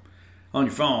your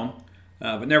phone.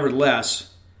 But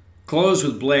nevertheless,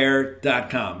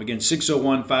 closewithblair.com. Again,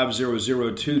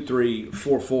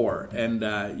 601-500-2344.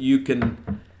 And you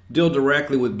can deal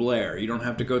directly with Blair. You don't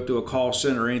have to go through a call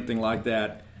center or anything like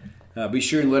that. Be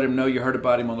sure and let him know you heard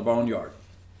about him on the Boneyard.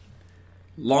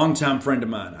 Longtime friend of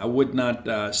mine. I would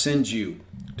not send you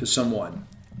to someone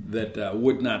that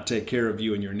would not take care of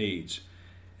you and your needs.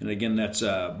 And again, that's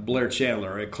Blair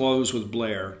Chandler at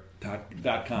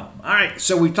closewithblair.com. All right,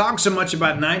 so we talked so much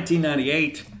about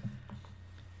 1998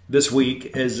 this week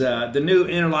as the new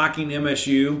interlocking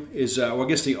MSU is, I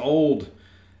guess the old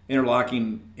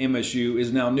interlocking MSU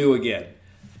is now new again.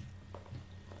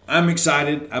 I'm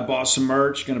excited. I bought some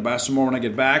merch. Going to buy some more when I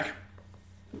get back.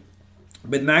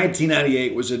 But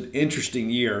 1998 was an interesting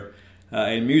year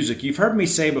in music. You've heard me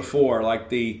say before, like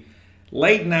the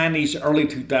late 90s, early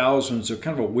 2000s are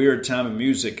kind of a weird time in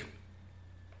music.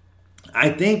 I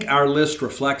think our list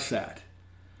reflects that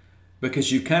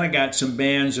because you've kind of got some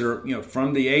bands that are,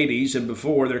 from the 80s and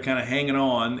before, they're kind of hanging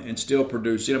on and still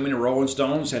producing. I mean, the Rolling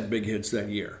Stones had big hits that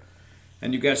year.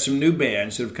 And you've got some new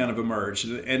bands that have kind of emerged.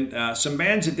 And some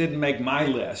bands that didn't make my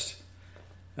list.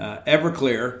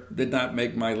 Everclear did not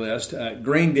make my list.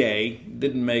 Green Day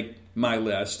didn't make my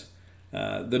list.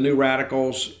 The New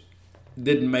Radicals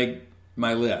didn't make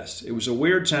my list. It was a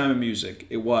weird time in music.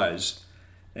 It was.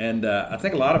 And I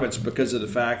think a lot of it's because of the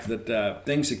fact that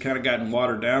things had kind of gotten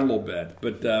watered down a little bit.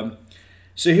 But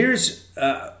so here's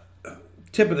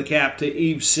tip of the cap to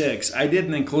Eve 6. I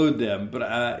didn't include them,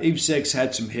 but Eve 6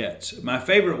 had some hits. My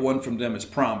favorite one from them is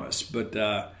Promise, but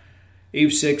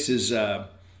Eve 6 is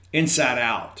Inside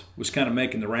Out was kind of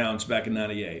making the rounds back in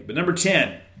 98. But number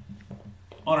 10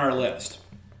 on our list.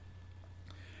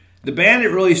 The band that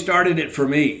really started it for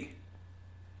me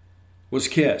was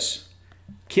Kiss.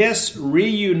 Kiss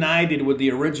reunited with the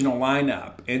original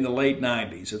lineup in the late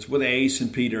 90s. It's with Ace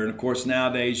and Peter. And, of course,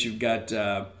 nowadays you've got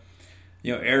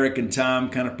Eric and Tom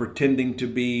kind of pretending to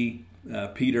be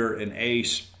Peter and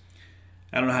Ace.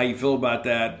 I don't know how you feel about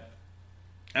that.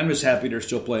 I'm just happy they're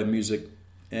still playing music.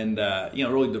 And,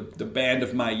 really the band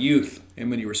of my youth in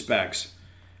many respects,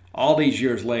 all these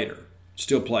years later,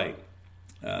 still played.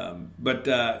 But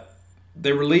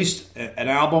they released an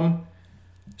album,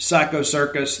 Psycho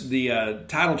Circus, the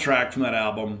title track from that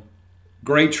album.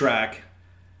 Great track.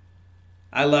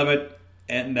 I love it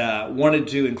and wanted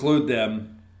to include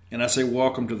them. And I say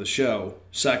welcome to the show,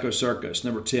 Psycho Circus,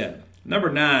 number 10. Number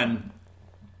 9,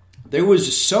 there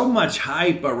was so much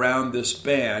hype around this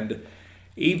band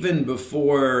even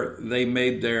before they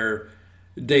made their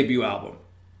debut album.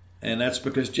 And that's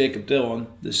because Jakob Dylan,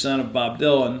 the son of Bob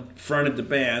Dylan, fronted the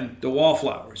band, The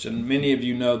Wallflowers. And many of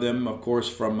you know them, of course,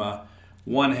 from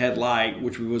One Headlight,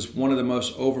 which was one of the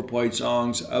most overplayed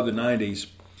songs of the 90s.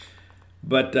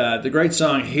 But the great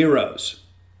song, Heroes,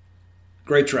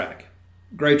 great track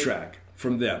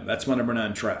from them. That's my number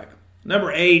 9 track.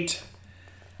 Number 8,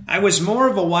 I was more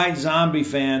of a White Zombie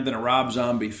fan than a Rob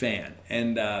Zombie fan.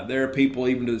 And there are people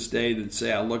even to this day that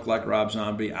say I look like Rob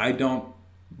Zombie. I don't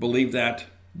believe that,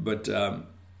 but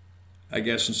I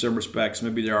guess in some respects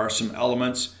maybe there are some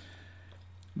elements.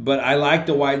 But I like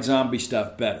the White Zombie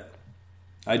stuff better.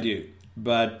 I do.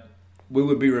 But we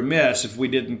would be remiss if we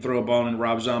didn't throw a bone in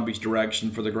Rob Zombie's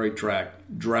direction for the great track,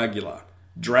 Dragula.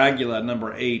 Dragula,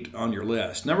 number 8 on your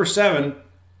list. Number 7,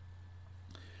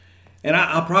 and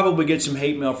I'll probably get some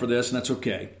hate mail for this, and that's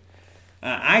okay.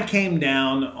 I came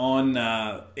down on,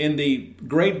 in the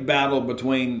great battle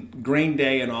between Green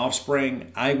Day and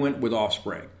Offspring, I went with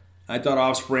Offspring. I thought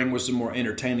Offspring was the more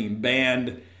entertaining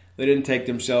band. They didn't take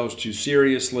themselves too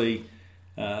seriously.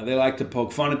 They liked to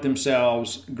poke fun at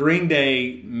themselves. Green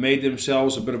Day made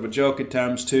themselves a bit of a joke at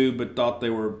times too, but thought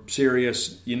they were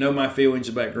serious. You know my feelings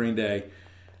about Green Day.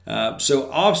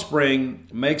 So Offspring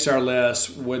makes our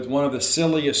list with one of the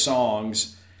silliest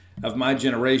songs of my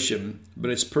generation,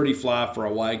 but it's pretty fly for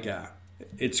a white guy.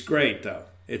 It's great though.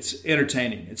 It's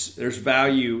entertaining. There's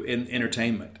value in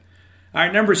entertainment. All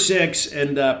right, number 6,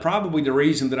 and probably the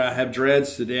reason that I have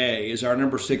dreads today is our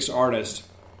number 6 artist,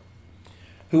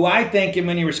 who I think in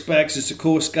many respects is the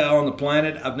coolest guy on the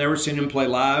planet. I've never seen him play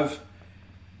live,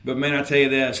 but man, I tell you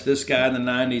this guy in the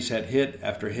 90s had hit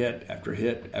after hit after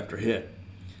hit after hit.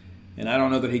 And I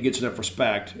don't know that he gets enough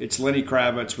respect. It's Lenny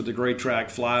Kravitz with the great track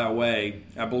Fly Away.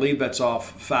 I believe that's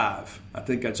off 5. I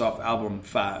think that's off album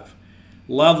 5.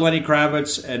 Love Lenny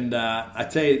Kravitz, and I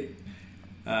tell you,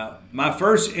 my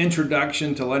first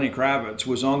introduction to Lenny Kravitz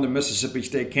was on the Mississippi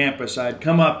State campus. I had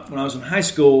come up when I was in high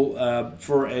school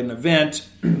for an event,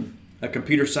 a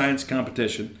computer science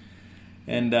competition,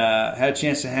 and had a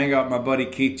chance to hang out with my buddy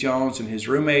Keith Jones and his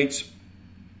roommates.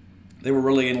 They were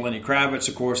really into Lenny Kravitz.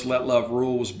 Of course, Let Love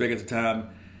Rule was big at the time.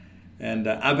 And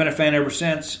I've been a fan ever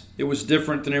since. It was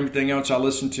different than everything else I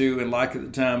listened to and liked at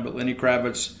the time, but Lenny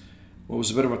Kravitz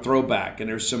was a bit of a throwback, and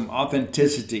there's some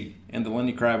authenticity in the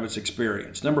Lenny Kravitz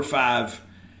experience. Number 5,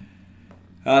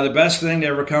 the best thing to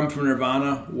ever come from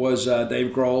Nirvana was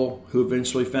Dave Grohl, who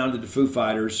eventually founded the Foo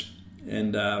Fighters.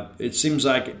 And it seems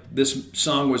like this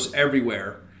song was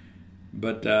everywhere.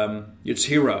 But it's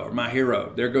Hero, or My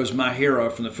Hero. There goes My Hero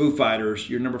from the Foo Fighters,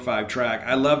 your number 5 track.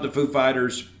 I love the Foo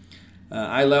Fighters.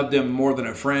 I loved them more than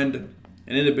a friend.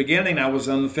 And in the beginning, I was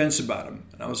on the fence about them.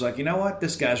 And I was like, you know what?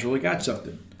 This guy's really got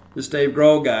something. This Dave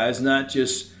Grohl guy is not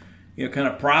just, kind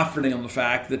of profiting on the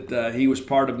fact that he was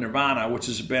part of Nirvana, which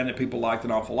is a band that people liked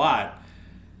an awful lot.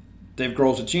 Dave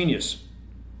Grohl's a genius.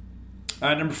 All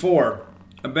right, number 4,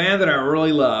 a band that I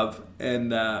really love.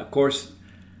 And, of course,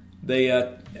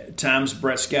 they... Times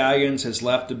Brett Scallions has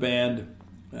left the band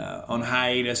on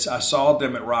hiatus. I saw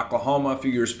them at Rocklahoma a few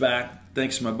years back.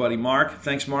 Thanks to my buddy Mark.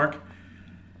 Thanks, Mark.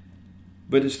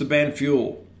 But it's the band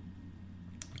Fuel.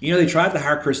 They tried to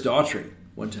hire Chris Daughtry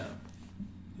one time.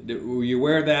 Were you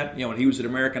aware of that? When he was at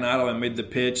American Idol and made the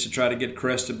pitch to try to get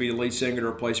Chris to be the lead singer to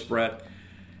replace Brett.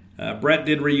 Brett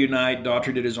did reunite.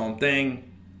 Daughtry did his own thing.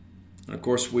 And, of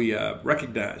course, we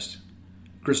recognized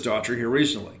Chris Daughtry here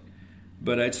recently.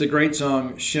 But it's the great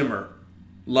song, Shimmer.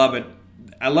 Love it.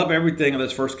 I love everything on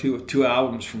those first 2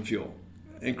 albums from Fuel.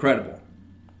 Incredible.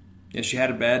 And She Had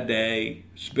a Bad Day.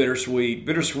 It's Bittersweet.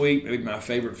 Bittersweet, maybe my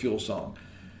favorite Fuel song.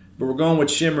 But we're going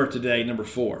with Shimmer today, number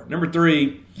 4. Number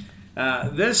 3,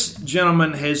 this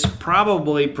gentleman has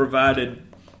probably provided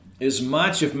as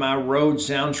much of my road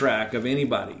soundtrack of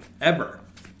anybody, ever.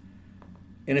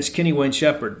 And it's Kenny Wayne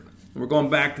Shepherd. We're going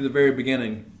back to the very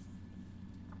beginning.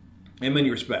 In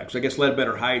many respects. I guess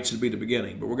Ledbetter Heights would be the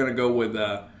beginning, but we're going to go with,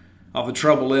 off the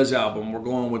Trouble Is album, we're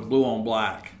going with Blue on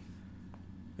Black.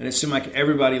 And it seemed like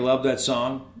everybody loved that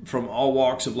song from all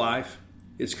walks of life.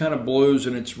 it's kind of blues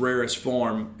in its rarest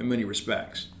form in many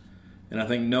respects. And I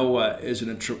think Noah is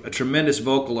a tremendous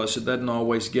vocalist that doesn't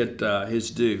always get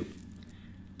his due.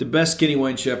 The best Kenny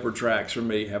Wayne Shepherd tracks for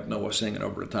me have Noah singing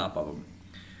over the top of them.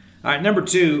 All right, number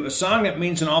 2, a song that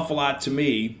means an awful lot to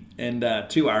me and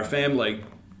to our family.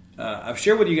 I've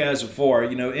shared with you guys before,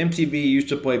 MTV used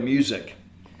to play music,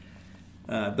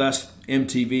 thus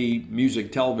MTV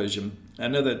Music Television. I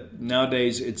know that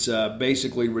nowadays it's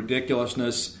basically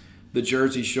ridiculousness, the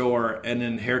Jersey Shore, and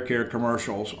then hair care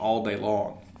commercials all day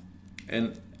long.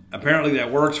 And apparently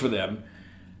that works for them.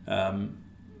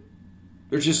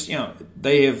 They're just,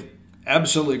 they have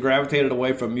absolutely gravitated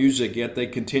away from music, yet they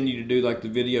continue to do like the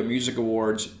Video Music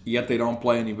Awards, yet they don't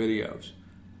play any videos.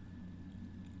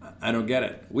 I don't get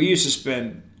it. We used to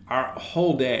spend our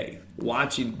whole day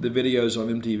watching the videos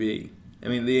on MTV. I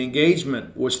mean, the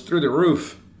engagement was through the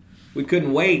roof. We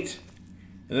couldn't wait.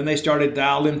 And then they started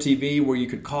Dial MTV, where you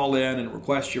could call in and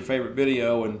request your favorite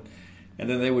video, and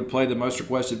then they would play the most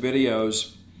requested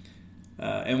videos.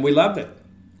 And we loved it.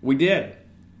 We did.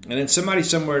 And then somebody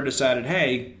somewhere decided,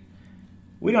 hey,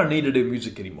 we don't need to do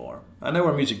music anymore. I know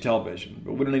we're music television,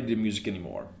 but we don't need to do music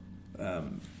anymore.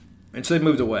 And so they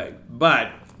moved away.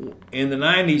 But in the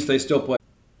 90s, they still play.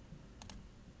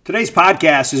 Today's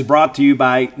podcast is brought to you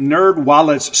by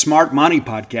NerdWallet's Smart Money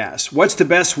Podcast. What's the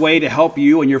best way to help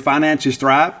you and your finances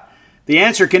thrive? The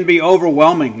answer can be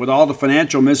overwhelming with all the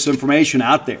financial misinformation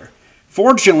out there.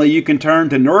 Fortunately, you can turn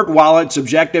to NerdWallet's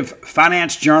objective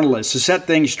finance journalists to set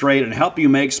things straight and help you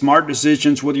make smart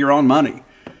decisions with your own money.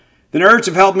 The nerds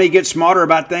have helped me get smarter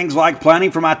about things like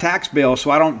planning for my tax bill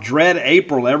so I don't dread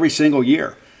April every single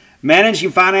year,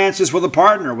 managing finances with a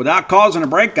partner without causing a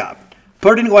breakup,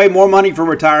 putting away more money for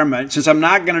retirement since I'm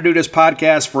not going to do this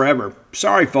podcast forever.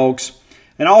 Sorry, folks.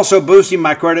 And also boosting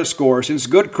my credit score since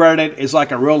good credit is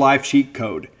like a real-life cheat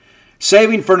code.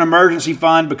 Saving for an emergency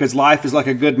fund because life is like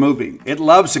a good movie. It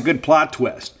loves a good plot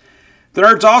twist. The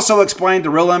nerds also explain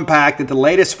the real impact that the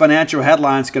latest financial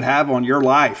headlines could have on your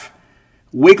life.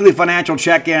 Weekly financial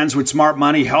check-ins with Smart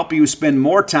Money help you spend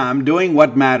more time doing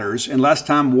what matters and less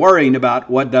time worrying about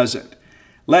what doesn't.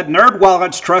 Let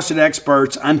NerdWallet's trusted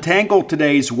experts untangle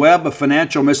today's web of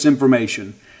financial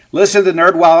misinformation. Listen to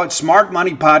NerdWallet's Smart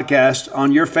Money Podcast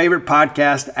on your favorite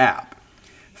podcast app.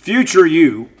 Future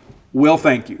you will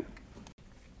thank you.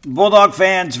 Bulldog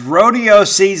fans, rodeo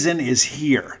season is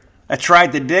here. That's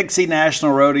right, the Dixie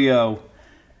National Rodeo.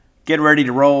 Get ready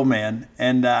to roll, man.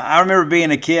 And I remember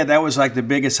being a kid, that was like the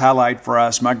biggest highlight for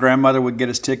us. My grandmother would get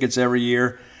us tickets every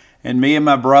year, and me and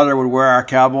my brother would wear our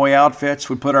cowboy outfits.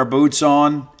 We'd put our boots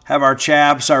on, have our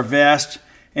chaps, our vest,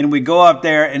 and we'd go up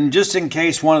there, and just in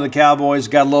case one of the cowboys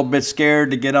got a little bit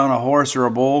scared to get on a horse or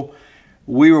a bull,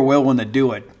 we were willing to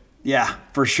do it. Yeah,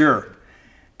 for sure.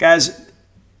 Guys,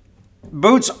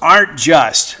 boots aren't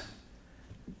just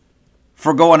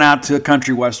for going out to a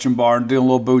country western bar and doing a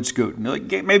little boot scooting.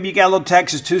 Maybe you got a little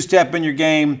Texas two-step in your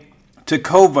game.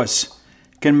 Tecovas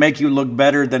can make you look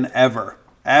better than ever.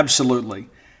 Absolutely.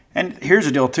 And here's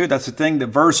the deal, too. That's the thing, the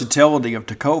versatility of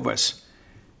Tecovas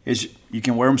is you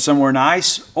can wear them somewhere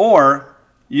nice, or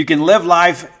you can live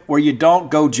life where you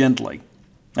don't go gently.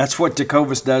 That's what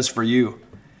Tecovas does for you.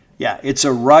 Yeah, it's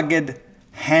a rugged,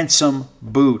 handsome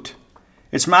boot.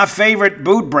 It's my favorite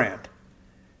boot brand,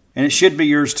 and it should be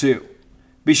yours too.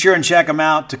 Be sure and check them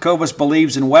out. Tecovas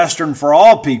believes in Western for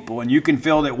all people, and you can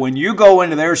feel that when you go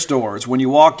into their stores. When you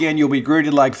walk in, you'll be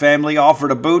greeted like family,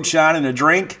 offered a boot shine and a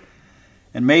drink,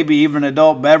 and maybe even an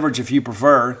adult beverage if you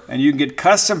prefer, and you can get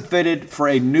custom fitted for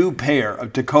a new pair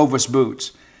of Tecovas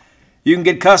boots. You can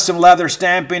get custom leather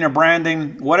stamping or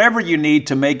branding, whatever you need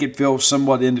to make it feel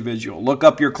somewhat individual. Look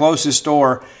up your closest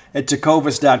store at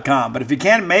tecovas.com. But if you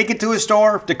can't make it to a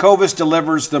store, Tecovas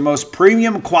delivers the most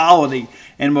premium quality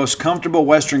and most comfortable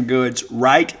Western goods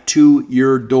right to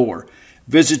your door.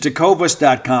 Visit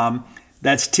tecovas.com.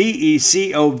 That's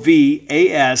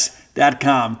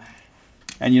TECOVAS.com.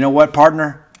 And you know what,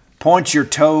 partner? Point your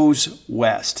toes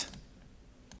west.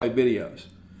 Videos.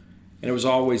 And it was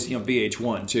always,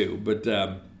 VH1 too. But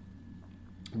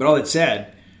all that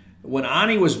said, when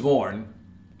Ani was born,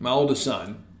 my oldest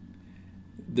son,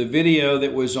 the video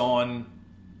that was on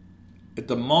at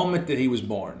the moment that he was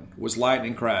born was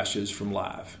Lightning Crashes from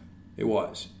Live. It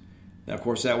was. Now, of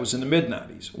course, that was in the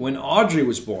mid-90s. When Audrey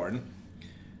was born,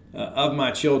 of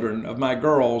my children, of my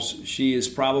girls, she is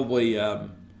probably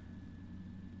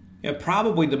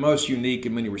probably the most unique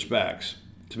in many respects,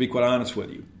 to be quite honest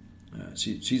with you.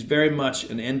 She's very much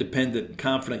an independent,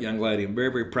 confident young lady. I'm very,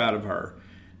 very proud of her.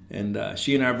 And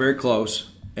she and I are very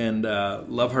close and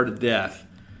love her to death.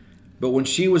 But when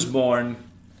she was born,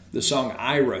 the song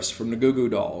Iris from the Goo Goo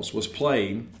Dolls was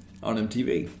playing on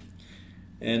MTV.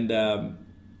 And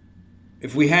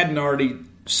if we hadn't already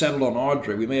settled on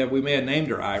Audrey, we may have named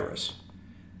her Iris.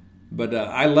 But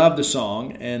I love the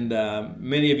song, and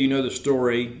many of you know the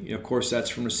story. Of course, that's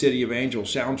from the City of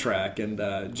Angels soundtrack.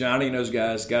 And Johnny and those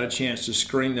guys got a chance to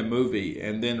screen the movie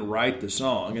and then write the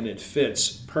song, and it fits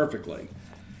perfectly.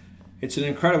 It's an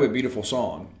incredibly beautiful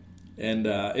song. And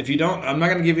if you don't, I'm not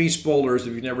going to give any spoilers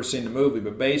if you've never seen the movie,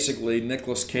 but basically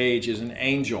Nicolas Cage is an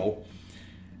angel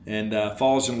and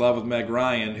falls in love with Meg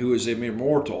Ryan, who is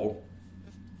immortal.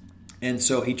 And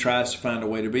so he tries to find a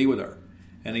way to be with her.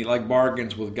 And he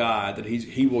bargains with God that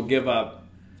he will give up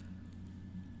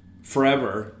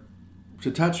forever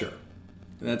to touch her.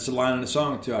 And that's the line in the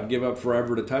song too. I'd give up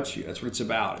forever to touch you. That's what it's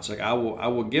about. It's like I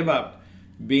will give up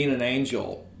being an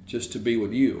angel just to be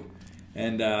with you.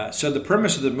 And so the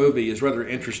premise of the movie is rather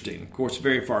interesting. Of course,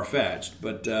 very far-fetched,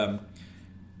 but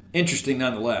interesting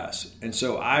nonetheless. And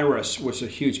so Iris was a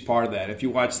huge part of that. If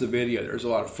you watch the video, there's a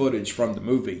lot of footage from the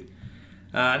movie.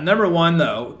 Number one,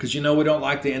 though, because we don't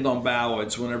like to end on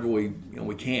ballads whenever we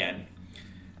can.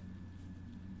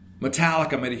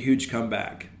 Metallica made a huge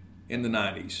comeback in the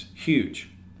 90s. Huge.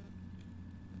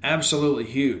 Absolutely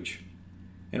huge.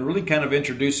 And really kind of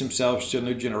introduced themselves to a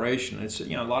new generation. It's,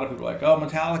 a lot of people are like, oh,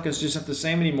 Metallica's just not the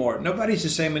same anymore. Nobody's the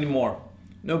same anymore.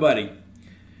 Nobody.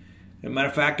 As a matter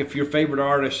of fact, if your favorite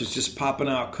artist is just popping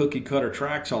out cookie cutter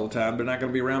tracks all the time, they're not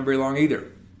going to be around very long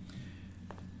either.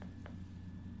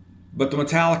 But the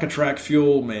Metallica track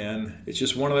Fuel, man, it's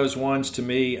just one of those ones to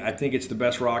me. I think it's the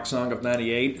best rock song of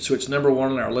 98. So it's number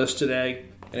one on our list today.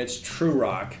 And it's true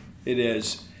rock. It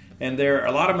is. And there are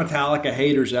a lot of Metallica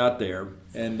haters out there.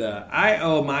 And I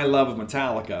owe my love of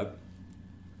Metallica,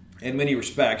 in many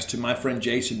respects, to my friend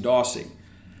Jason Dawsey.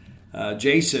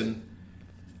 Jason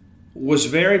was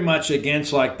very much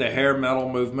against the hair metal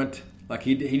movement.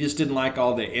 He just didn't like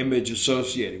all the image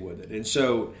associated with it. And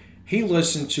so he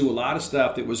listened to a lot of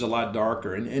stuff that was a lot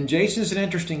darker. And Jason's an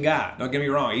interesting guy. Don't get me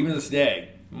wrong. Even to this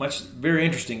day, very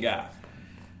interesting guy.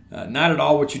 Not at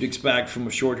all what you'd expect from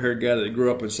a short-haired guy that grew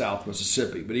up in South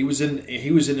Mississippi. But he was into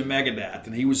Megadeth,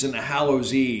 and he was into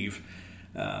Hallows' Eve.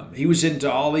 He was into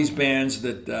all these bands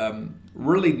that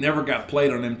really never got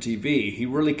played on MTV. He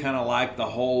really kind of liked the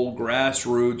whole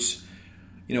grassroots,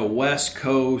 West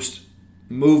Coast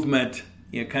movement,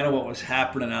 kind of what was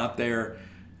happening out there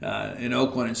in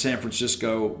Oakland and San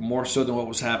Francisco, more so than what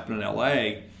was happening in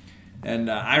L.A.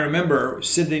 And I remember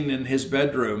sitting in his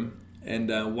bedroom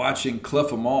and watching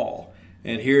Cliff Amal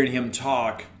and hearing him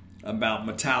talk about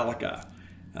Metallica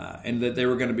and that they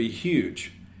were going to be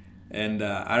huge. And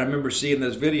I remember seeing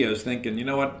those videos thinking, you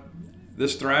know what,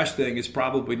 this thrash thing is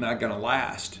probably not going to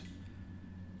last.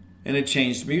 And it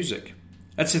changed music.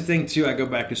 That's the thing, too. I go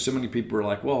back to so many people who are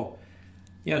like, well,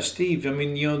 Steve,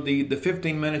 the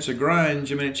 15 minutes of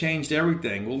grunge, it changed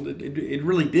everything. Well, it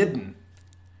really didn't.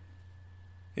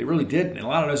 It really didn't. And a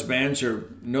lot of those bands are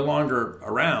no longer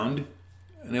around.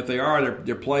 And if they are,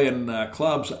 they're playing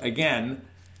clubs again.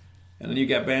 And then you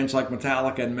got bands like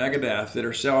Metallica and Megadeth that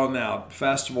are selling out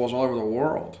festivals all over the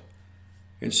world.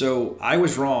 And so I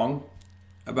was wrong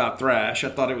about thrash. I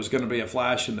thought it was going to be a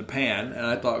flash in the pan. And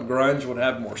I thought grunge would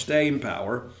have more staying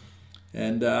power.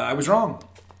 And I was wrong.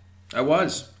 I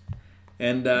was.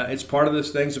 And it's part of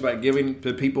those things about giving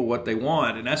the people what they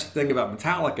want. And that's the thing about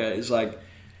Metallica is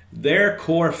their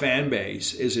core fan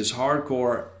base is as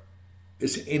hardcore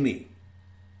as any,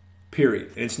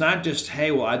 period. And it's not just, hey,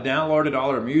 well, I downloaded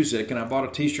all their music and I bought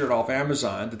a t-shirt off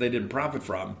Amazon that they didn't profit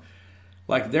from.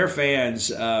 Their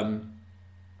fans, I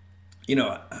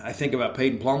think about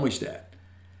Peyton Plumlee's dad.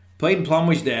 Peyton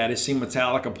Plumlee's dad has seen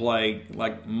Metallica play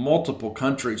multiple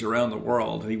countries around the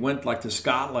world. He went to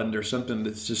Scotland or something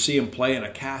to see him play in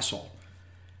a castle.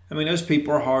 Those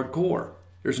people are hardcore.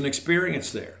 There's an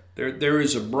experience there. There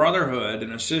is a brotherhood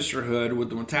and a sisterhood with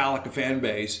the Metallica fan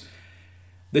base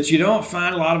that you don't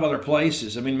find a lot of other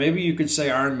places. Maybe you could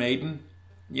say Iron Maiden,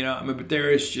 but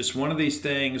there is just one of these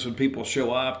things when people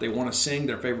show up, they want to sing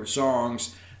their favorite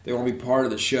songs, they want to be part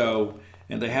of the show,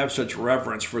 and they have such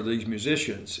reverence for these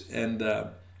musicians. And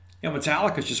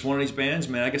Metallica is just one of these bands,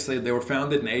 man. I guess they were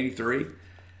founded in '83,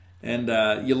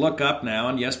 and you look up now,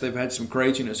 and yes, they've had some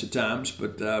craziness at times,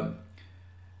 but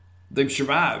they've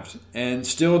survived and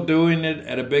still doing it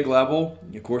at a big level.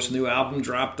 Of course, a new album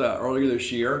dropped earlier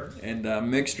this year, and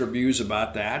mixed reviews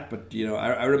about that. But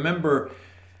I remember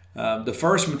the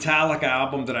first Metallica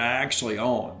album that I actually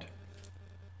owned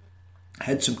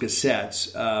had some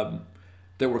cassettes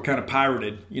that were kind of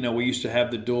pirated. We used to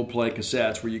have the dual play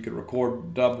cassettes where you could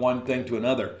dub one thing to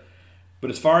another. But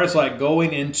as far as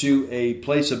going into a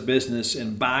place of business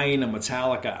and buying a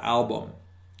Metallica album,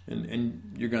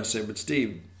 and you're going to say, but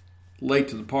Steve, late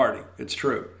to the party. It's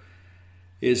true.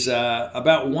 Is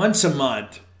about once a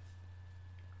month.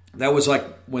 That was like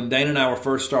when Dana and I were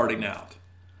first starting out.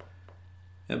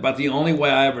 And about the only way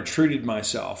I ever treated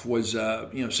myself was,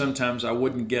 sometimes I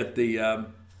wouldn't get the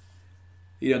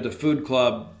Food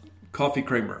Club coffee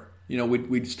creamer.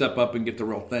 We'd step up and get the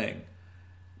real thing.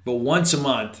 But once a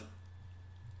month,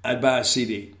 I'd buy a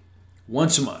CD.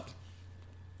 Once a month.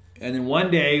 And then one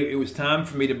day, it was time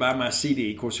for me to buy my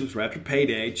CD. Of course, it was right after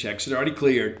payday. Checks had already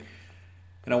cleared.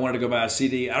 And I wanted to go buy a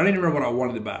CD. I don't even remember what I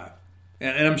wanted to buy.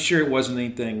 And I'm sure it wasn't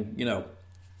anything,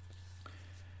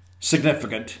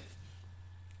 significant.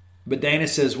 But Dana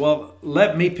says, well,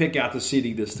 let me pick out the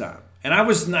CD this time. And I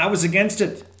was against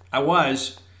it. I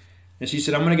was. And she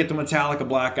said, I'm going to get the Metallica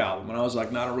Black Album. And I was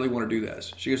like, no, I don't really want to do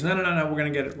this. She goes, no, we're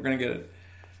going to get it. We're going to get it.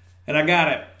 And I got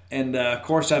it. And, of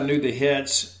course, I knew the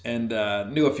hits and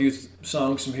knew a few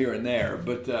songs from here and there.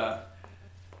 But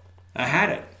I had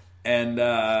it. And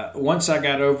once I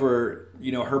got over,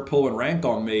 her pulling rank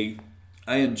on me,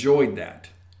 I enjoyed that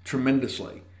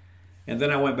tremendously. And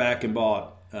then I went back and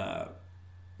bought,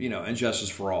 And Justice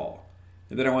for All.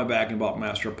 And then I went back and bought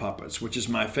Master of Puppets, which is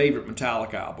my favorite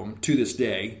Metallica album to this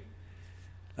day.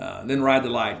 Then Ride the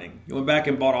Lightning. I went back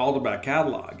and bought all the back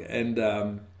catalog. And,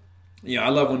 I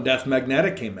love when Death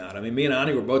Magnetic came out. I mean, me and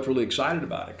Ani were both really excited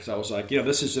about it because I was like,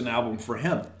 this is an album for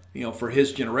him, for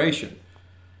his generation.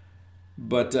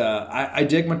 But I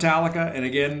dig Metallica, and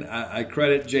again, I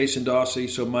credit Jason Dawsey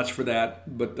so much for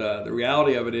that. But the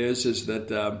reality of it is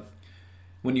that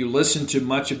when you listen to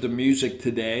much of the music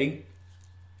today,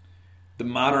 the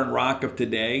modern rock of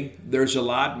today, there's a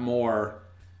lot more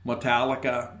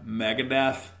Metallica,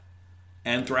 Megadeth,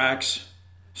 Anthrax,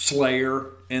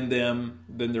 Slayer in them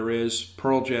than there is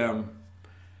Pearl Jam,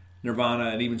 Nirvana,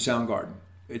 and even Soundgarden.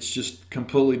 It's just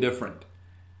completely different.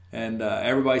 And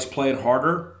everybody's playing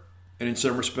harder, and in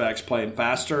some respects playing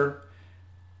faster.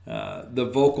 The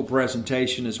vocal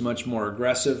presentation is much more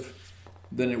aggressive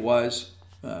than it was,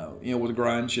 with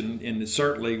grunge, and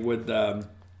certainly with,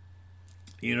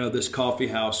 this coffee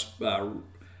house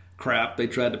crap they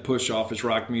tried to push off as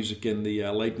rock music in the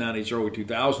late 90s, early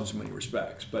 2000s in many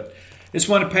respects. But just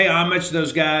want to pay homage to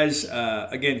those guys.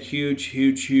 Again,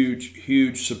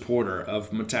 huge supporter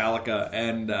of Metallica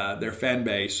and their fan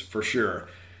base for sure.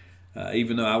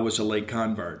 Even though I was a late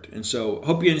convert. And so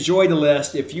hope you enjoy the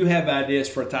list. If you have ideas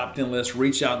for a top 10 list,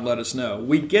 reach out and let us know.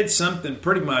 We get something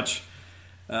pretty much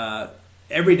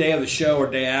every day of the show or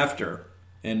day after.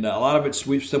 And a lot of it's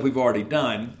stuff we've already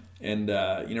done. And,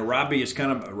 Robbie is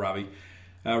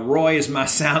Roy is my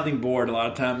sounding board a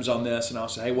lot of times on this. And I'll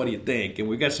say, hey, what do you think? And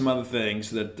we've got some other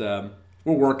things that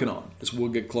we're working on as we'll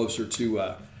get closer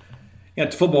to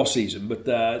it's football season, but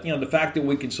the fact that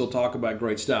we can still talk about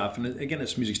great stuff, and again,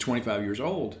 this music's 25 years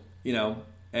old,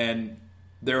 and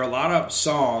there are a lot of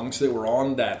songs that were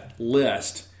on that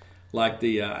list, like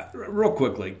the real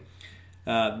quickly.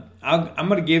 I'm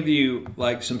going to give you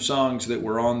like some songs that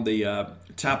were on the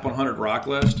top 100 rock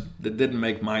list that didn't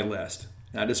make my list.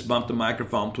 I just bumped the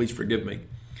microphone. Please forgive me.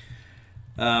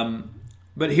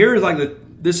 But here's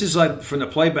this is like from the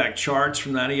playback charts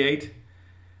from '98.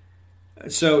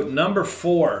 So number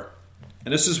 4,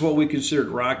 and this is what we considered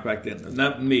rock back then,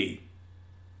 not me.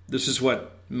 This is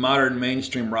what modern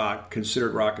mainstream rock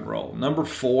considered rock and roll. Number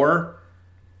 4,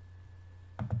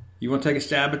 you want to take a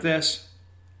stab at this?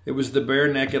 It was the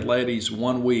Bare Naked Ladies,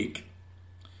 One Week.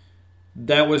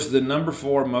 That was the number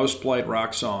 4 most played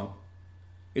rock song.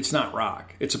 It's not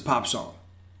rock. It's a pop song.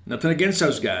 Nothing against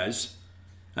those guys.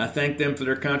 I thank them for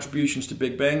their contributions to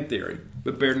Big Bang Theory.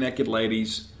 But Bare Naked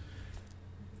Ladies,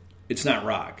 it's not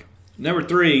rock. Number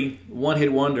 3, One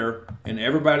Hit Wonder, and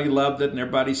everybody loved it and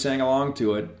everybody sang along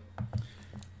to it.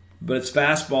 But it's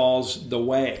Fastball's The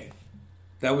Way.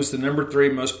 That was the number 3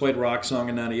 most played rock song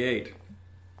in '98.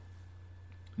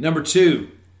 Number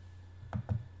 2,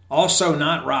 also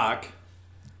not rock,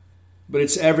 but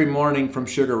it's Every Morning from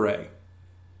Sugar Ray.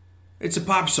 It's a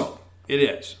pop song. It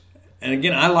is. And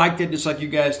again, I liked it just like you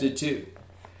guys did too.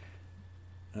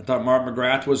 I thought Mark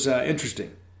McGrath was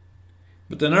interesting.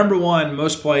 But the number 1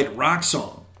 most played rock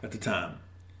song at the time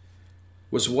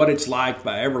was What It's Like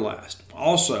by Everlast.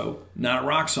 Also, not a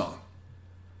rock song,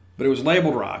 but it was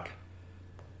labeled rock.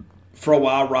 For a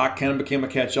while, rock kind of became a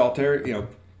catch-all, it's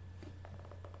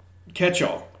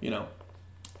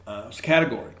a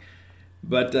category.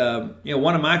 But,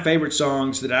 one of my favorite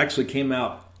songs that actually came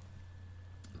out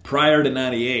prior to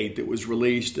 '98 that was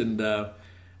released, and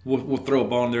we'll throw a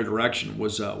ball in their direction,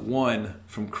 was One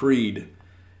from Creed.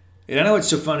 And I know it's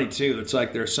so funny, too. It's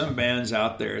like there are some bands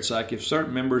out there. It's like if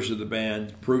certain members of the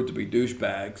band prove to be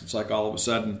douchebags, it's like all of a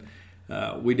sudden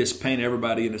we just paint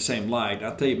everybody in the same light.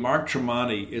 I'll tell you, Mark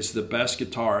Tremonti is the best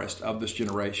guitarist of this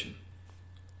generation.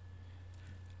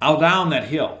 I'll die on that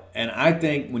hill. And I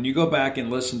think when you go back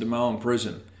and listen to My Own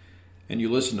Prison and you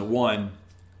listen to one,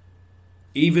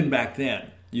 even back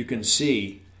then, you can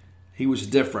see he was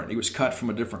different. He was cut from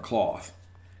a different cloth.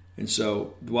 And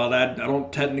so while that I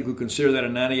don't technically consider that a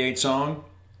 98 song,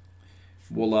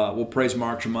 we'll praise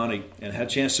Mark Tremonti. And had a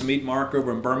chance to meet Mark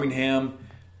over in Birmingham.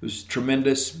 It was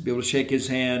tremendous. Be able to shake his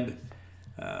hand.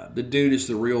 The dude is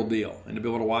the real deal. And to be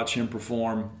able to watch him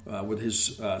perform with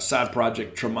his side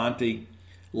project, Tremonti,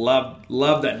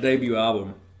 loved that debut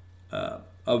album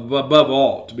above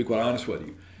all, to be quite honest with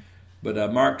you.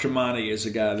 But Mark Tremonti is a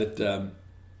guy that,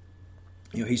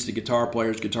 he's the guitar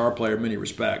player in many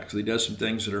respects. He does some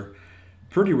things that are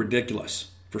pretty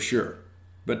ridiculous, for sure.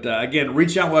 But again,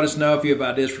 reach out and let us know if you have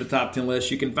ideas for the top 10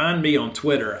 list. You can find me on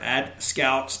Twitter at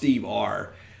ScoutSteveR.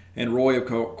 And Roy, of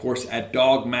course, at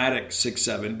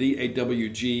Dogmatic67,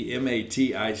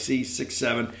 DAWGMATIC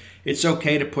 67. It's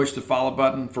okay to push the follow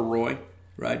button for Roy,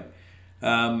 right?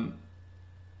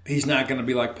 He's not going to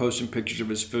be like posting pictures of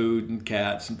his food and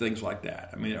cats and things like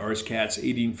that. I mean, or his cats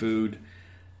eating food,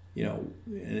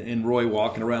 and Roy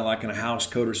walking around like in a house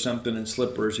coat or something and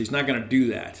slippers. He's not going to do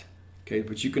that, okay?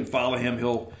 But you can follow him.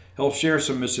 He'll share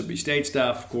some Mississippi State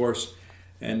stuff, of course,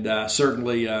 and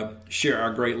certainly share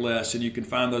our great list. And you can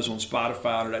find those on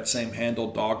Spotify under that same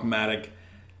handle,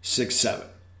 Dogmatic67.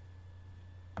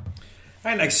 All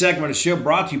right, next segment of the show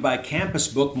brought to you by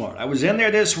Campus Bookmart. I was in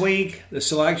there this week. The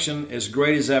selection is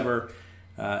great as ever.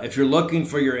 If you're looking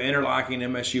for your interlocking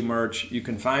MSU merch, you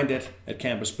can find it at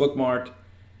Campus Bookmart.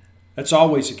 That's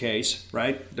always the case,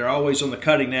 right? They're always on the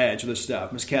cutting edge of this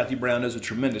stuff. Miss Kathy Brown does a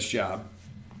tremendous job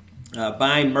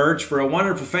buying merch for a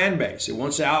wonderful fan base who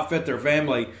wants to outfit their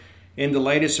family in the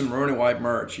latest in maroon and white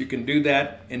merch. You can do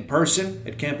that in person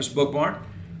at Campus Bookmart,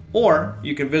 or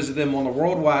you can visit them on the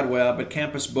World Wide Web at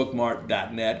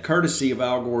campusbookmart.net, courtesy of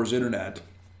Al Gore's Internet,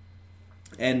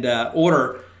 and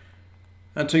order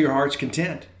until your heart's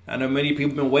content. I know many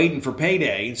people have been waiting for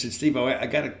payday and said, Steve, I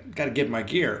got to get my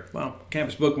gear. Well,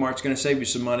 Campus Bookmart's going to save you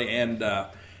some money and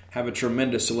have a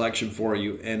tremendous selection for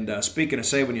you. And speaking of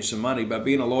saving you some money, by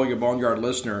being a loyal Boneyard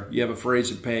listener, you have a phrase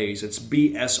that pays. It's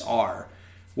BSR,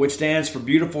 which stands for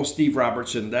Beautiful Steve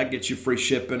Robertson. That gets you free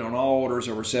shipping on all orders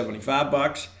over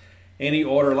 $75. Any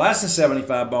order less than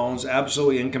 75 bones,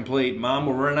 absolutely incomplete. Mom,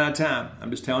 we're running out of time.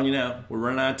 I'm just telling you now, we're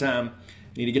running out of time.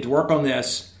 You need to get to work on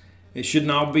this. It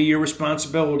shouldn't all be your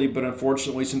responsibility, but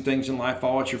unfortunately some things in life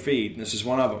fall at your feet, and this is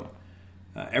one of them.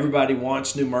 Everybody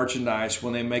wants new merchandise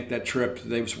when they make that trip to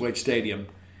Davis Wade Stadium.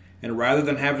 And rather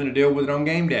than having to deal with it on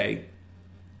game day,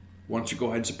 why don't you go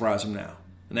ahead and surprise them now?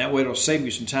 And that way it'll save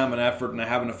you some time and effort and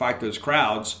having to fight those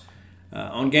crowds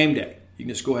on game day. You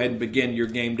can just go ahead and begin your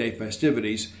game day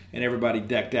festivities and everybody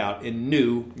decked out in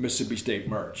new Mississippi State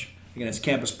merch. Again, it's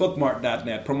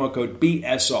campusbookmart.net, promo code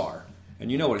BSR.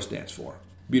 And you know what it stands for.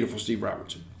 Beautiful Steve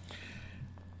Robertson.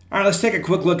 All right, let's take a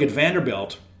quick look at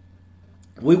Vanderbilt.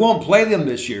 We won't play them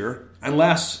this year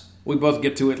unless we both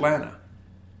get to Atlanta,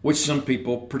 which some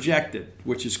people projected,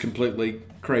 which is completely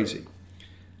crazy.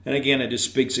 And again, it just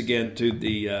speaks again to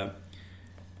the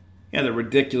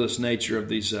ridiculous nature of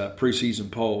these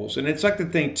preseason polls. And it's like the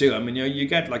thing, too. I mean, you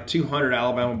got like 200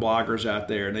 Alabama bloggers out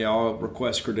there, and they all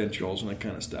request credentials and that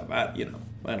kind of stuff. I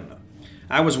don't know.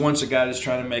 I was once a guy that's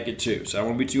trying to make it, too, so I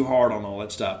won't be too hard on all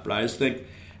that stuff. But I think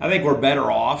we're better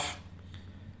off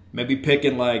maybe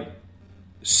picking like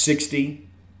 60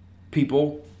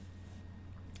 people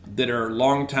that are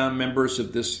longtime members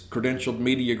of this credentialed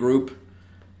media group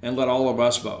and let all of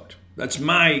us vote. That's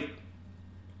my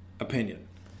opinion. And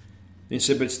he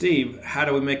said, but Steve, how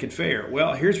do we make it fair?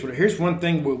 Well, here's one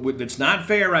thing that's not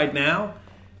fair right now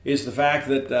is the fact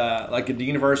that, like at the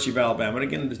University of Alabama, and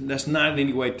again, that's not in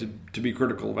any way to be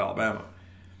critical of Alabama,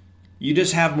 you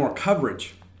just have more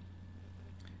coverage.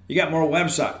 You got more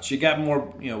websites. You got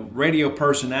more, radio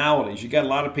personalities. You got a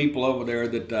lot of people over there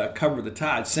that cover the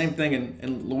Tide. Same thing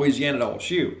in Louisiana at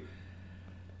LSU.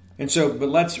 And so, but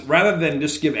rather than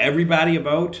just give everybody a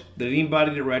vote, that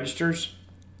anybody that registers,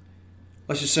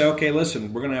 let's just say, okay,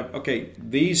 listen, we're going to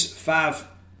have, these 5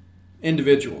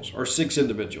 individuals or 6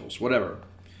 individuals, whatever,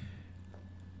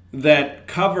 that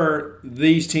cover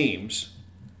these teams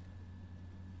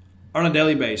on a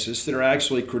daily basis that are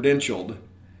actually credentialed,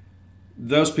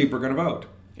 those people are going to vote.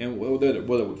 And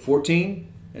whether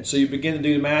 14, and so you begin to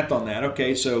do the math on that.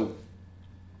 Okay, so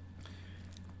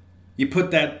you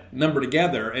put that number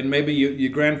together, and maybe you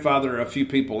grandfather a few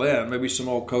people in, maybe some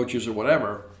old coaches or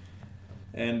whatever,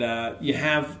 and you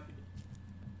have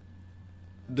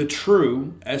the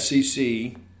true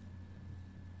SEC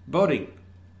voting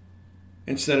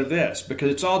instead of this, because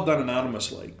it's all done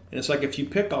anonymously. And it's like if you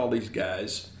pick all these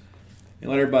guys and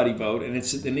let everybody vote, and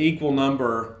it's an equal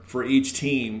number for each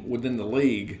team within the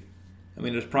league, I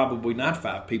mean, there's probably not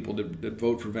 5 people that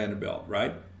vote for Vanderbilt,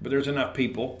 right? But there's enough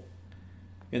people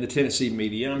in the Tennessee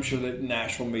media, I'm sure the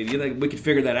national media, we could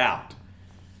figure that out.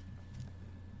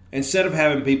 Instead of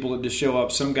having people that just show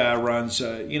up, some guy runs,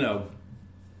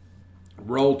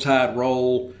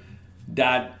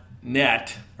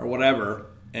 rolltideroll.net or whatever,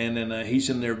 and then he's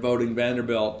in there voting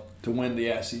Vanderbilt to win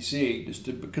the SEC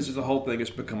because the whole thing has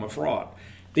become a fraud.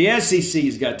 The SEC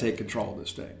has got to take control of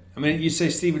this thing. I mean, you say,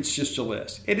 Steve, it's just a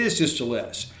list. It is just a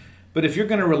list. But if you're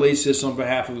going to release this on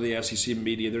behalf of the SEC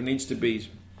media, there needs to be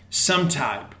some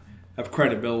type of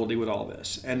credibility with all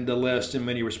this. And the list, in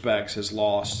many respects, has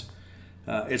lost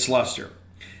its luster.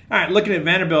 All right, looking at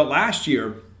Vanderbilt last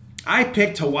year, I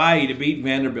picked Hawaii to beat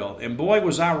Vanderbilt, and boy,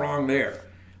 was I wrong there.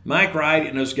 Mike Wright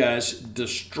and those guys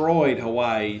destroyed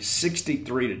Hawaii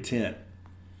 63-10.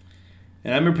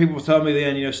 And I remember people telling me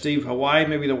then, Steve, Hawaii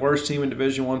may be the worst team in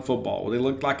Division I football. Well, they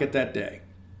looked like it that day.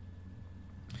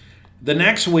 The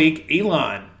next week,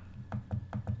 Elon,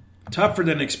 tougher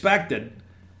than expected,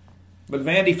 but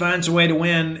Vandy finds a way to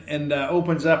win and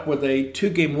opens up with a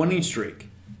 2-game winning streak.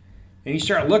 And you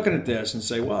start looking at this and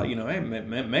say, well, hey,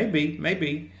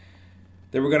 maybe.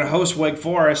 They were going to host Wake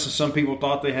Forest, and some people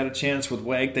thought they had a chance with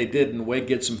Wake. They didn't. Wake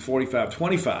gets them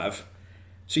 45-25.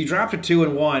 So you drop to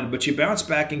 2-1, but you bounce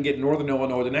back and get Northern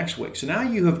Illinois the next week. So now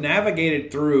you have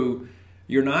navigated through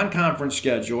your non-conference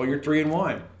schedule. You're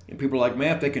 3-1. And people are like,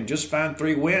 man, if they can just find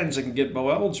 3 wins, they can get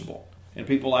bowl eligible. And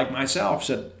people like myself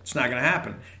said, it's not going to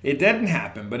happen. It didn't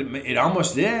happen, but it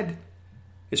almost did.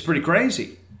 It's pretty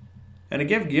crazy. And to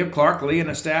give Clark Lee and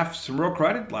the staff some real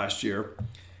credit last year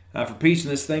for piecing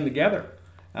this thing together.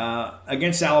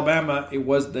 Against Alabama, it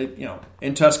was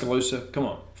in Tuscaloosa. Come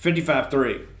on,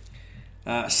 55-3.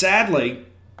 Sadly,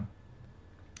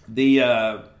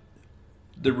 the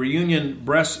reunion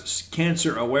breast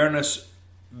cancer awareness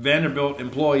Vanderbilt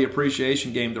employee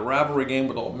appreciation game, the rivalry game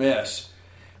with Ole Miss,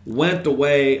 went the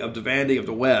way of the Vandy of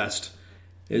the West.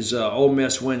 As Ole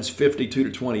Miss wins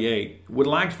 52-28. Would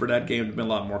like for that game to have been a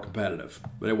lot more competitive,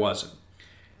 but it wasn't.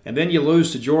 And then you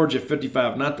lose to Georgia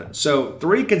 55-0. So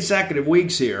 3 consecutive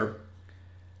weeks here,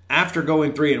 after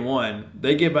going 3-1,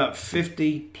 they give up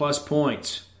 50-plus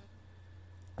points.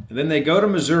 And then they go to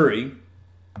Missouri,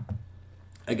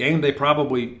 a game they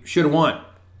probably should have won,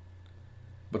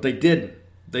 but they didn't.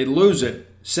 They lose it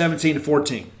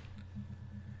 17-14.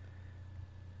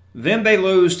 Then they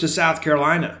lose to South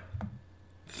Carolina,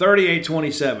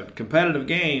 38-27. Competitive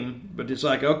game, but it's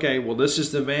like, okay, well, this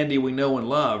is the Vandy we know and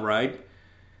love, right?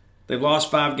 They've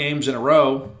lost 5 games in a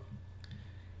row.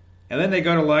 And then they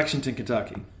go to Lexington,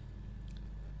 Kentucky.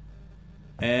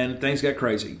 And things got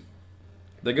crazy.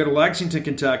 They go to Lexington,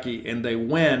 Kentucky, and they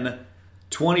win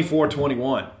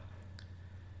 24-21.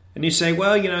 And you say,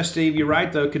 well, Steve, you're right,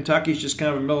 though. Kentucky's just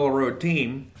kind of a middle-of-the-road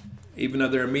team, even though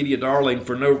they're a media darling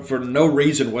for no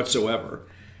reason whatsoever.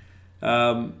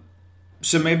 So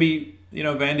maybe,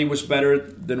 Vandy was better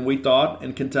than we thought,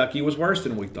 and Kentucky was worse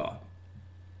than we thought.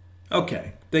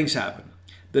 Okay, things happen.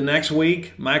 The next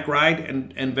week, Mike Wright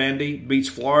and Vandy beats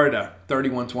Florida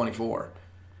 31-24.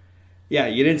 Yeah,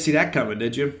 you didn't see that coming,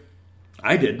 did you?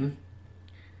 I didn't.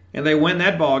 And they win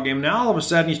that ball game. Now all of a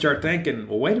sudden you start thinking,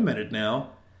 well, wait a minute now.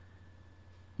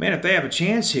 Man, if they have a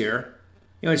chance here,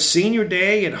 it's senior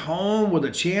day at home with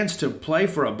a chance to play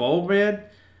for a bowl bid,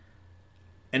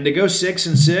 and to go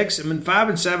 6-6. I mean,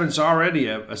 5-7 is already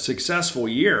a successful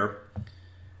year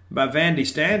by Vandy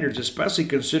standards, especially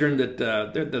considering that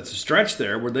that's a stretch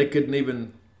there where they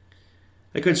couldn't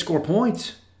score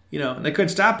points, and they couldn't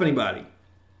stop anybody.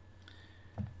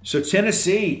 So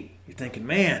Tennessee, you're thinking,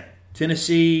 man,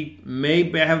 Tennessee may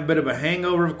have a bit of a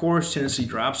hangover, of course. Tennessee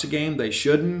drops a game they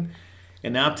shouldn't.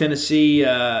 And now Tennessee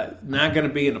not going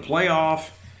to be in the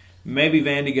playoff. Maybe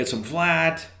Vandy gets them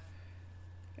flat.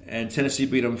 And Tennessee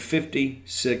beat them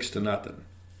 56-0.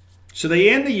 So they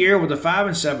end the year with a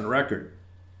 5-7 record.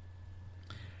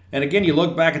 And again, you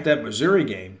look back at that Missouri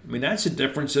game. I mean, that's the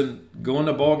difference in going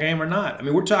to a bowl game or not. I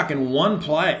mean, we're talking one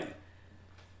play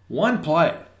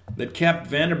that kept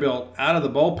Vanderbilt out of the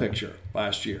bowl picture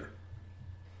last year.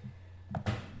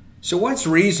 So what's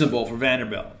reasonable for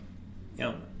Vanderbilt?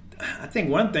 I think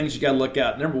one thing you got to look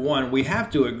at, number one, we have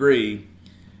to agree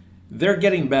they're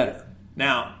getting better.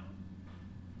 Now,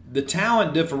 the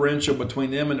talent differential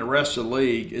between them and the rest of the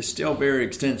league is still very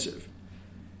extensive.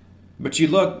 But you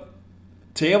look,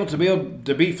 to be able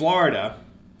to beat Florida,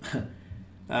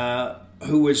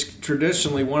 who was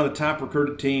traditionally one of the top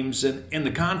recruited teams in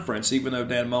the conference, even though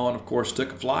Dan Mullen, of course,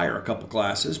 took a flyer a couple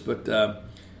classes. But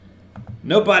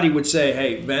nobody would say,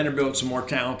 hey, Vanderbilt's a more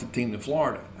talented team than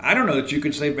Florida. I don't know that you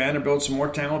could say Vanderbilt's a more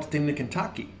talented team than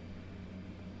Kentucky.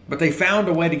 But they found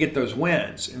a way to get those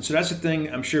wins. And so that's the thing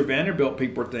I'm sure Vanderbilt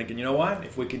people are thinking, you know what,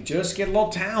 if we can just get a little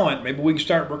talent, maybe we can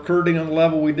start recruiting on the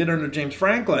level we did under James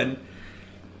Franklin,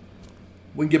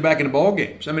 we can get back into bowl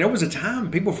games. I mean, it was a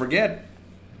time, people forget,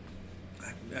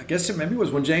 I guess maybe it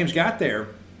was when James got there.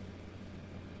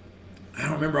 I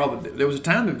don't remember there was a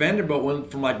time that Vanderbilt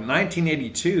went from like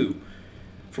 1982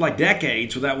 for like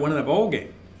decades without winning a bowl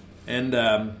game.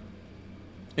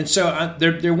 And so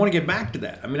they want to get back to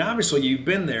that. I mean, obviously you've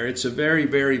been there. It's a very,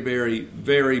 very, very,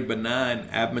 very benign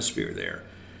atmosphere there.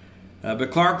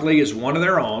 But Clark Lea is one of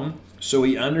their own, so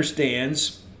he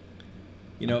understands,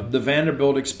 the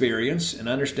Vanderbilt experience and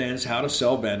understands how to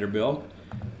sell Vanderbilt.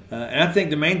 And I think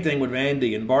the main thing with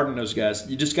Vandy and Barton and those guys,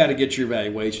 you just got to get your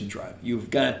evaluations right. You've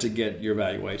got to get your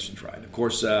evaluations right. Of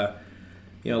course,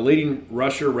 leading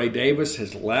rusher Ray Davis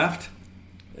has left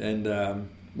and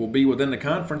will be within the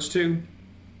conference too.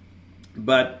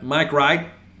 But Mike Wright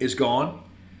is gone.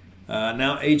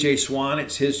 Now A.J. Swan,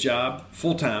 it's his job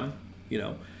full-time,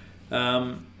 we'll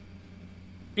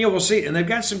see. And they've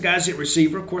got some guys at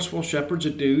receiver. Of course, Will Shepard's a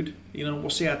dude. We'll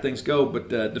see how things go. But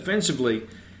defensively,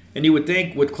 and you would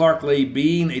think with Clark Lea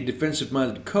being a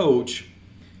defensive-minded coach,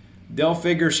 they'll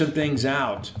figure some things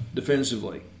out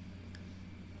defensively.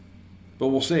 But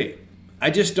we'll see. I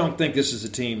just don't think this is a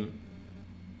team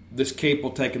that's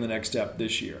capable of taking the next step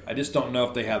this year. I just don't know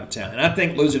if they have the talent. And I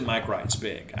think losing Mike Wright's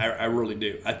big. I really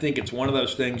do. I think it's one of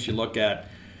those things you look at.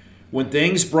 When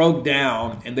things broke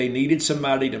down and they needed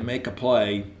somebody to make a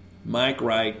play, Mike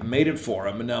Wright made it for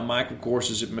him. And now Mike, of course,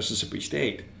 is at Mississippi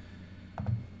State.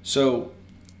 So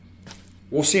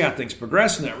we'll see how things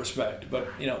progress in that respect. But,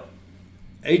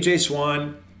 A.J.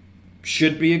 Swan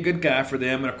should be a good guy for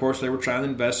them. And, of course, they were trying to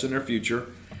invest in their future.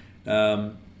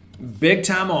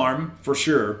 Big-time arm, for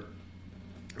sure.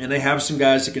 And they have some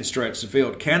guys that can stretch the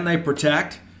field. Can they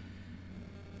protect?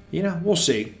 We'll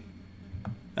see.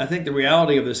 I think the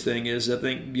reality of this thing is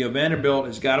Vanderbilt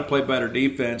has got to play better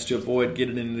defense to avoid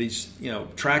getting into these,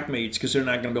 track meets because they're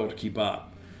not going to be able to keep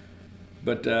up.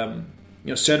 But,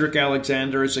 Cedric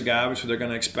Alexander is a guy obviously they're going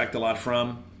to expect a lot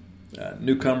from.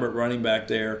 Newcomer at running back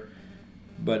there.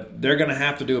 But they're going to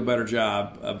have to do a better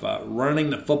job of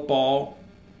running the football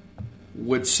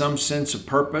with some sense of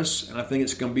purpose, and I think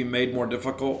it's going to be made more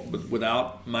difficult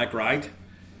without Mike Wright.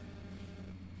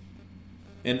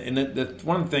 And that's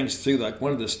one of the things, too, like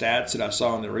one of the stats that I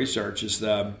saw in the research is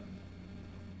they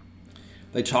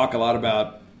talk a lot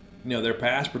about, their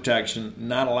pass protection,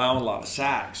 not allowing a lot of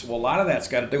sacks. Well, a lot of that's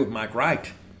got to do with Mike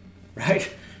Wright, right?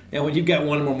 And when you've got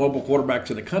one of the more mobile quarterbacks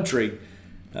in the country,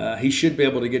 he should be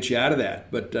able to get you out of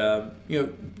that. But,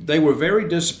 they were very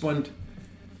disciplined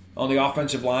on the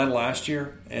offensive line last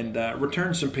year and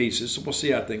returned some pieces. So we'll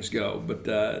see how things go. But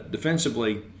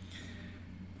defensively,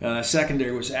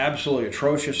 secondary was absolutely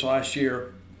atrocious last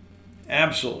year.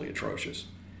 Absolutely atrocious.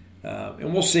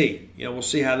 And we'll see. We'll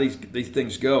see how these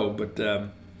things go. But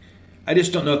I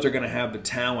just don't know if they're going to have the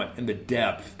talent and the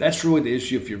depth. That's really the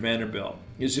issue if you're Vanderbilt,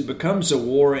 is it becomes a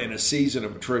war and a season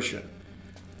of attrition.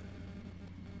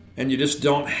 And you just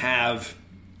don't have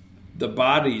the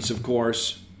bodies, of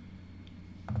course,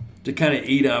 to kind of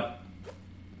eat up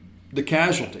the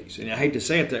casualties. And I hate to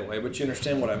say it that way, but you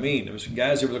understand what I mean. There was some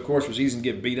guys over the course was easy to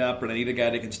get beat up, and they need a guy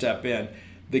that can step in.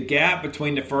 The gap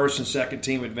between the first and second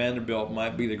team at Vanderbilt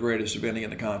might be the greatest of any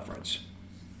in the conference.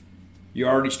 You're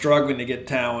already struggling to get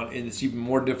talent, and it's even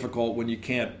more difficult when you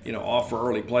can't, offer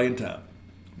early playing time.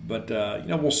 But,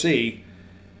 we'll see.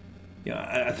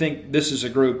 I think this is a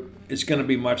group, it's going to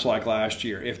be much like last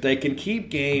year. If they can keep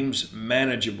games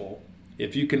manageable,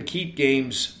 if you can keep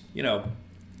games, in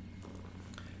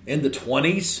the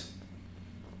 20s,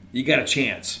 you got a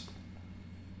chance.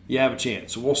 You have a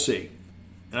chance. So we'll see.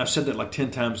 And I've said that like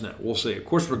 10 times now. We'll see. Of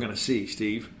course we're going to see,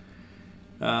 Steve.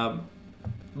 But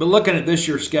looking at this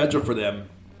year's schedule for them,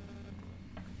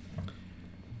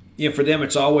 for them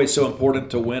it's always so important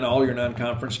to win all your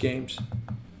non-conference games.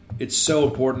 It's so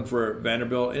important for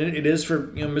Vanderbilt. And it is for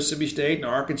Mississippi State and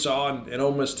Arkansas and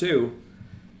Ole Miss too.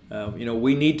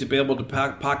 We need to be able to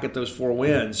pocket those 4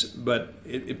 wins, but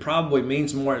it probably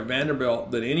means more at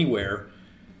Vanderbilt than anywhere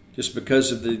just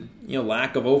because of the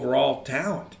lack of overall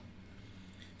talent.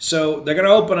 So they're going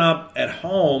to open up at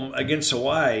home against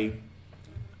Hawaii,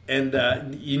 and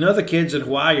the kids in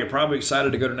Hawaii are probably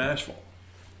excited to go to Nashville.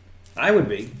 I would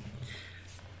be.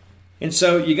 And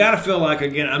so you got to feel like,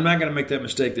 again, I'm not going to make that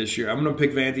mistake this year. I'm going to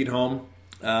pick Vandy at home.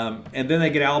 And then they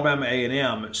get Alabama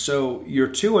A&M. So you're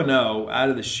 2-0 out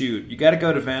of the chute. You got to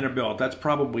go to Vanderbilt. That's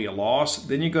probably a loss.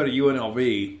 Then you go to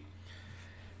UNLV.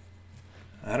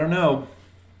 I don't know.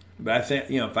 But I think,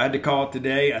 if I had to call it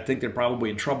today, I think they're probably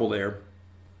in trouble there.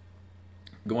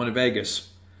 Going to Vegas.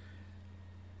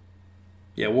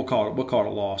 Yeah, we'll call it a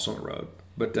loss on the road.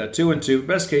 But 2-2,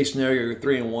 best case scenario, you're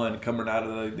 3-1 coming out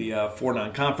of the 4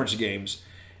 non-conference games.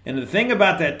 And the thing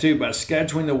about that too, by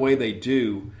scheduling the way they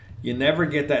do, you never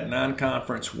get that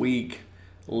non-conference week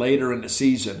later in the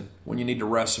season when you need to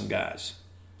rest some guys.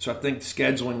 So I think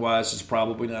scheduling wise is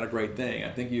probably not a great thing. I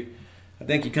think you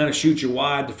kind of shoot you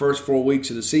wide the first 4 weeks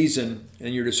of the season,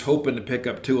 and you're just hoping to pick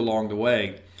up 2 along the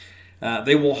way.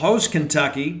 They will host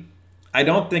Kentucky. I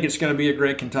don't think it's going to be a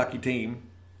great Kentucky team.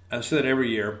 I've said it every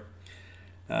year.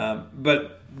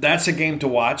 But that's a game to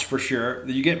watch for sure.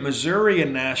 You get Missouri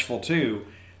and Nashville too.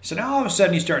 So now all of a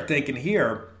sudden you start thinking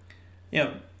here,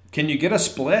 can you get a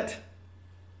split?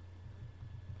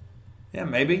 Yeah,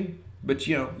 maybe. But,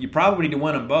 you probably need to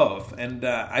win them both. And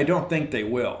I don't think they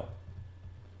will.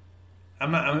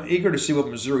 I'm eager to see what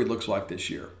Missouri looks like this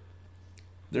year.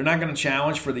 They're not going to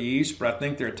challenge for the East, but I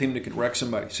think they're a team that could wreck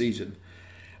somebody's season.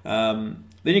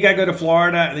 Then you got to go to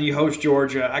Florida, and then you host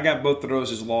Georgia. I got both of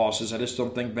those as losses. I just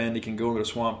don't think Vandy can go into the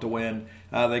swamp to win.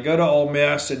 They go to Ole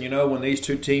Miss, and when these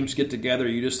two teams get together,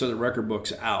 you just throw the record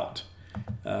books out.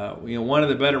 One of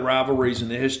the better rivalries in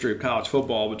the history of college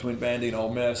football between Vandy and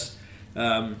Ole Miss.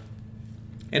 And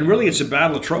really, it's a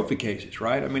battle of trophy cases,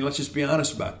 right? I mean, let's just be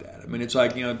honest about that. I mean, it's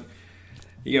like,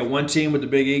 you got one team with the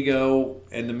big ego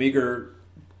and the meager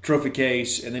trophy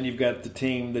case, and then you've got the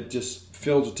team that just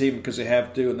fills the team because they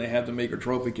have to, and they have the meager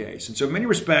trophy case. And so in many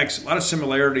respects, a lot of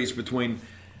similarities between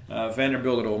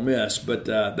Vanderbilt and Ole Miss. But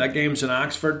that game's in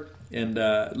Oxford, and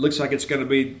it looks like it's going to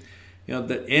be,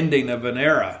 the ending of an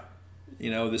era,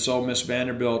 this Ole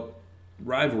Miss-Vanderbilt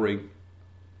rivalry.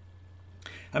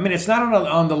 I mean, it's not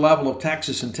on the level of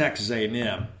Texas and Texas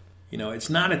A&M. It's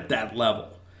not at that level.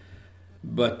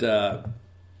 But,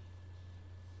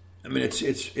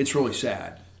 it's really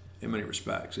sad in many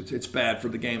respects. It's bad for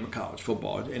the game of college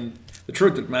football. And the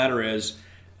truth of the matter is,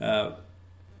 Ole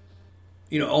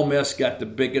Miss got the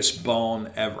biggest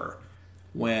bone ever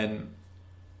when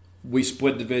we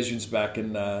split divisions back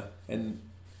in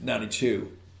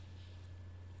 '92,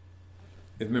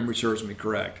 if memory serves me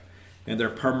correct. And their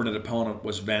permanent opponent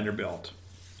was Vanderbilt.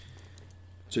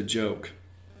 It's a joke.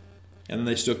 And then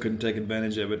they still couldn't take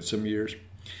advantage of it some years.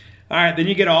 All right, then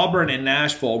you get Auburn and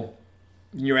Nashville.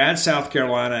 You're at South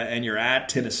Carolina, and you're at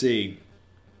Tennessee.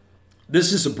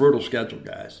 This is a brutal schedule,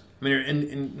 guys. I mean,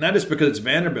 and not just because it's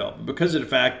Vanderbilt, but because of the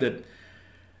fact that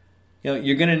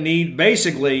you're going to need,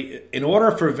 basically, in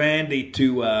order for Vandy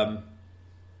to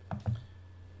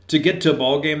get to a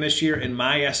bowl game this year, in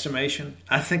my estimation,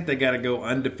 I think they got to go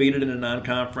undefeated in a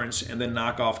non-conference and then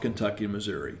knock off Kentucky and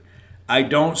Missouri. I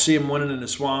don't see them winning in the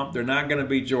swamp. They're not going to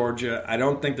beat Georgia. I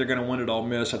don't think they're going to win at Ole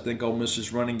Miss. I think Ole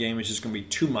Miss's running game is just going to be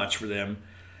too much for them.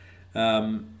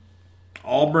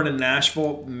 Auburn and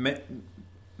Nashville,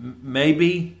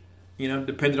 maybe,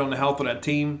 depending on the health of that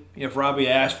team. If Robbie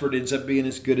Ashford ends up being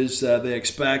as good as they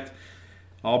expect,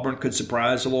 Auburn could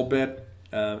surprise a little bit.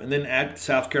 And then at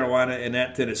South Carolina and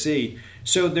at Tennessee.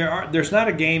 So there's not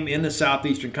a game in the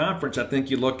Southeastern Conference I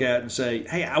think you look at and say,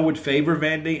 hey, I would favor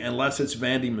Vandy unless it's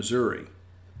Vandy, Missouri.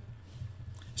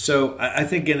 So I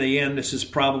think in the end this is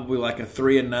probably like a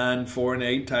 3-9,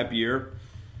 4-8 type year.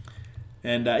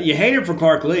 And you hate it for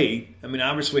Clark Lee. I mean,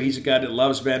 obviously he's a guy that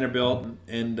loves Vanderbilt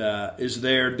and is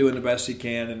there doing the best he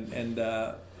can. And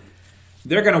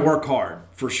they're going to work hard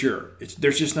for sure.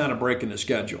 There's just not a break in the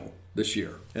schedule this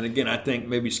year. And again, I think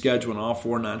maybe scheduling all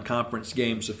 4 non-conference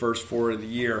games the first 4 of the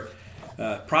year,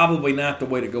 probably not the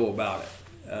way to go about it.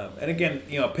 And again,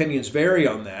 opinions vary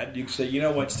on that. You can say, you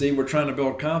know what, Steve, we're trying to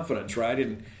build confidence, right?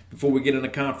 And before we get into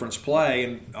conference play,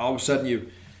 and all of a sudden you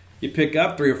pick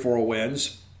up 3 or 4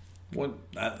 wins. Well,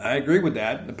 I agree with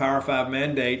that. The Power 5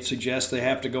 mandate suggests they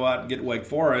have to go out and get Wake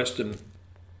Forest, and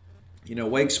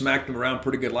Wake smacked them around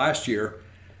pretty good last year.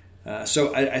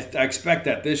 So I expect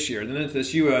that this year. And then it's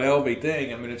this UNLV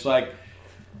thing. I mean, it's like,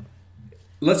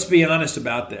 let's be honest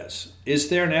about this. Is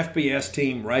there an FBS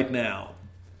team right now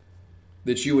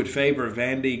that you would favor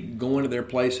Vandy going to their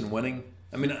place and winning?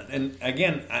 I mean, and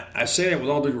again, I say that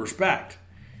with all due respect.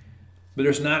 But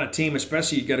there's not a team,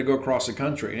 especially you got to go across the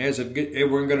country. And hey,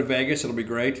 we're going to go to Vegas. It'll be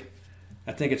great.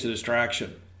 I think it's a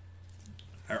distraction.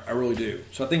 I really do.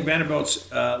 So I think Vanderbilt's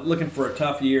looking for a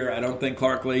tough year. I don't think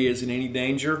Clark Lee is in any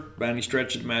danger by any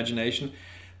stretch of the imagination.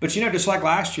 But, just like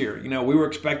last year, we were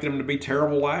expecting them to be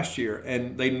terrible last year,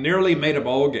 and they nearly made a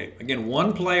bowl game. Again,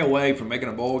 one play away from making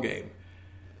a bowl game.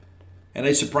 And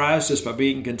they surprised us by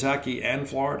beating Kentucky and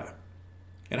Florida.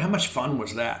 And how much fun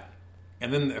was that?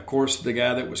 And then, of course, the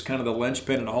guy that was kind of the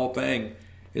linchpin in the whole thing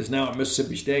is now at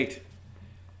Mississippi State.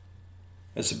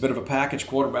 It's a bit of a package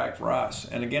quarterback for us.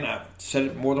 And again, I've said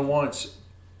it more than once.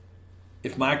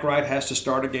 If Mike Wright has to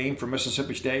start a game for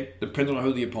Mississippi State, depending on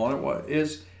who the opponent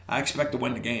is, I expect to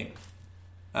win the game.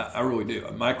 I really do.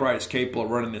 Mike Wright is capable of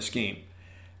running this scheme.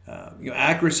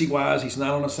 Accuracy-wise, he's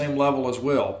not on the same level as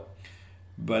Will.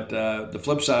 But the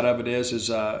flip side of it is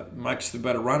Mike's the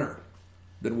better runner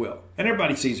than Will. And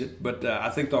everybody sees it, but I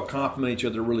think they'll complement each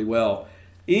other really well.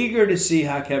 Eager to see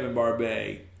how Kevin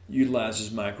Barbay utilizes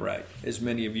Mike Wright, as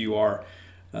many of you are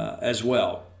as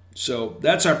well. So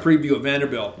that's our preview of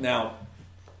Vanderbilt. Now,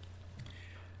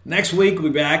 next week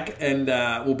we'll be back and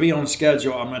we'll be on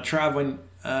schedule. I'm not traveling.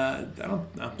 I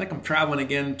think I'm traveling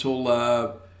again until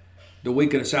the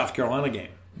week of the South Carolina game.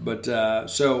 But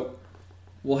so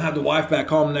we'll have the wife back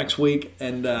home next week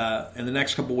and in the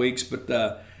next couple weeks.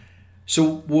 But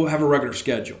so we'll have a regular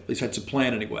schedule. At least that's a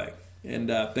plan anyway.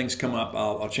 And things come up,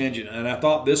 I'll change it. And I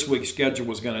thought this week's schedule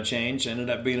was going to change. Ended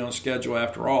up being on schedule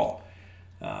after all.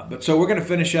 But so we're going to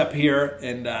finish up here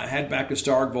and head back to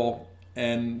Starkville.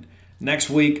 And next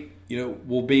week,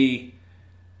 we'll be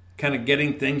kind of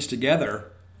getting things together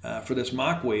for this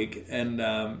mock week. And,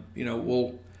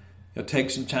 we'll take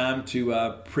some time to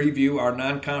preview our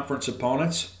non-conference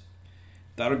opponents.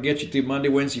 That'll get you through Monday,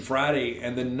 Wednesday, Friday.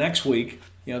 And then next week,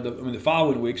 the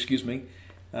following week,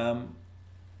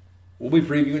 we'll be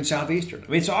previewing Southeastern.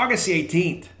 It's August the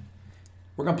 18th.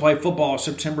 We're going to play football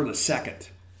September the 2nd.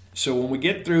 So when we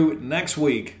get through next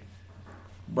week,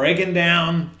 breaking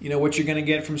down, what you're going to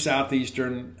get from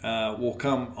Southeastern will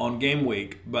come on game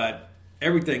week. But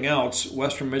everything else,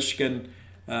 Western Michigan,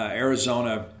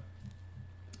 Arizona,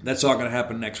 that's all going to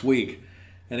happen next week.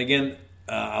 And again,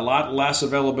 a lot less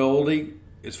availability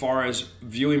as far as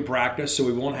viewing practice. So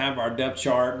we won't have our depth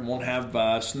chart and won't have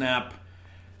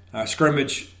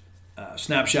scrimmage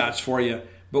snapshots for you.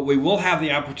 But we will have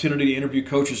the opportunity to interview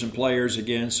coaches and players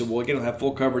again. So we'll have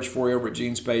full coverage for you over at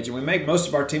Gene's page. And we make most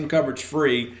of our team coverage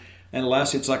free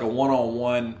unless it's like a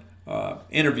one-on-one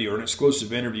interview or an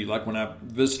exclusive interview, like when I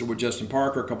visited with Justin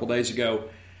Parker a couple days ago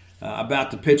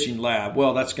about the pitching lab.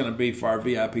 Well, that's going to be for our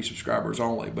VIP subscribers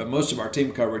only. But most of our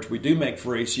team coverage we do make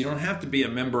free, so you don't have to be a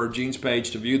member of Gene's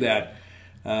page to view that.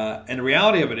 And the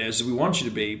reality of it is we want you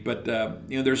to be, but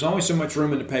there's only so much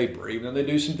room in the paper. Even though they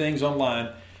do some things online,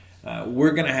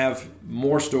 we're going to have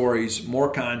more stories,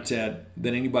 more content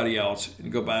than anybody else.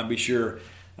 And go by and be sure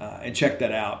and check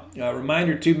that out.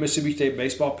 Reminder too, Mississippi State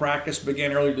baseball practice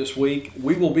began earlier this week.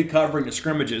 We will be covering the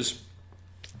scrimmages,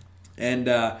 and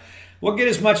we'll get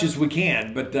as much as we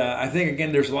can. But I think,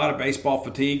 again, there's a lot of baseball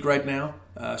fatigue right now,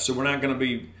 so we're not going to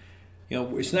be,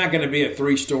 it's not going to be a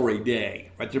 3-story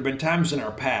day. Right? There have been times in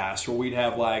our past where we'd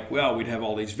have we'd have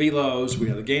all these velos, we'd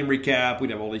have the game recap, we'd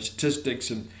have all these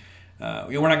statistics, and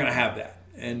we're not going to have that.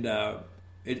 And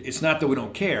it's not that we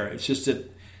don't care. It's just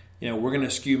that we're going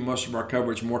to skew most of our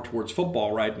coverage more towards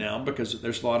football right now because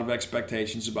there's a lot of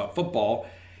expectations about football.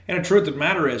 And the truth of the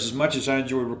matter is, as much as I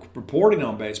enjoy reporting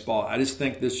on baseball, I just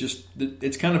think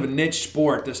it's kind of a niche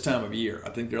sport this time of year.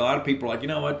 I think there are a lot of people like, you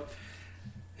know what,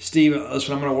 Steve,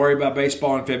 listen, I'm going to worry about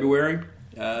baseball in February,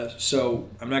 so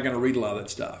I'm not going to read a lot of that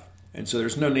stuff. And so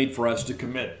there's no need for us to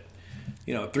commit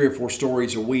 3 or 4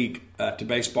 stories a week to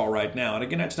baseball right now. And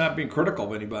again, that's not being critical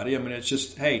of anybody. I mean, it's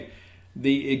just, hey,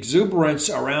 the exuberance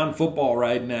around football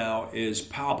right now is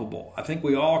palpable. I think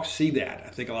we all see that. I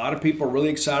think a lot of people are really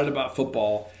excited about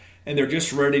football, and they're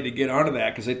just ready to get onto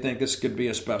that because they think this could be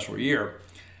a special year.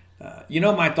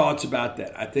 My thoughts about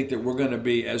that. I think that we're going to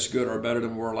be as good or better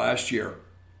than we were last year.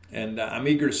 And I'm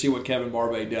eager to see what Kevin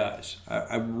Barbay does.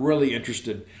 I'm really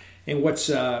interested in what's,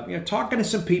 talking to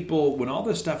some people when all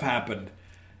this stuff happened,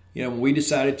 when we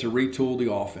decided to retool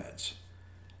the offense.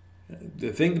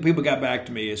 The thing that people got back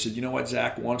to me is said, you know what,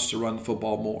 Zach wants to run the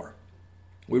football more.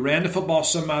 We ran the football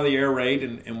some out of the air raid,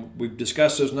 and we've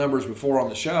discussed those numbers before on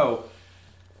the show.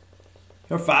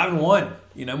 5-1,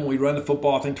 when we run the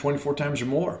football, I think 24 times or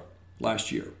more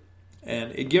last year.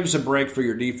 And it gives a break for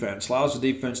your defense, allows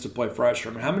the defense to play fresher.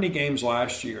 I mean, how many games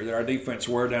last year that our defense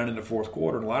wore down in the fourth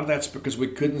quarter? And a lot of that's because we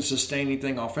couldn't sustain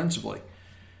anything offensively.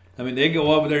 I mean, they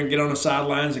go over there and get on the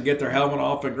sidelines and get their helmet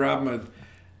off and grab them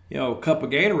a cup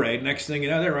of Gatorade. Next thing you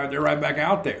know, they're right back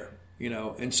out there.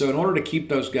 And so in order to keep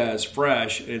those guys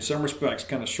fresh, and in some respects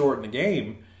kind of shorten the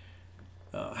game,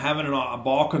 having a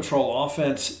ball control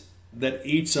offense that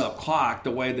eats up clock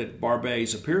the way that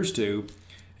Barbay's appears to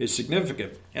is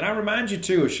significant. And I remind you,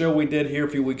 too, a show we did here a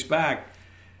few weeks back,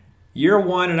 year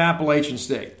 1 at Appalachian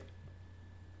State.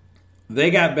 They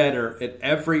got better at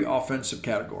every offensive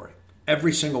category,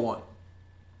 every single one.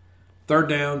 Third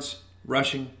downs,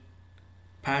 rushing,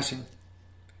 passing,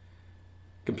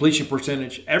 completion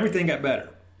percentage, everything got better.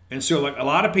 And so like a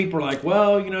lot of people are like,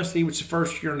 well, Steve, it's the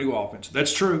first year new offense.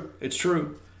 That's true. It's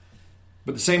true.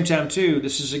 But at the same time, too,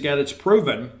 this is a guy that's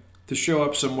proven to show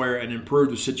up somewhere and improve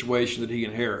the situation that he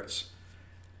inherits.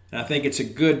 And I think it's a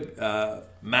good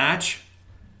match.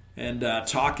 And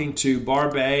talking to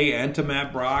Barbay and to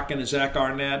Matt Brock and to Zach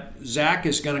Arnett, Zach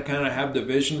is going to kind of have the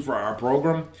vision for our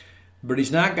program, but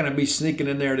he's not going to be sneaking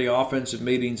in there to the offensive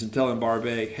meetings and telling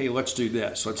Barbay, hey, let's do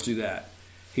this, let's do that.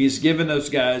 He's given those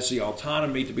guys the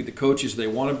autonomy to be the coaches they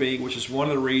want to be, which is one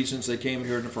of the reasons they came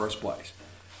here in the first place.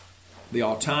 The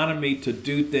autonomy to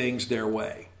do things their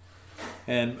way.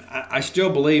 And I still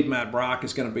believe Matt Brock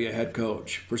is going to be a head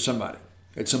coach for somebody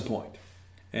at some point.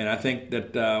 And I think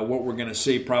that what we're going to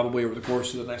see probably over the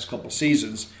course of the next couple of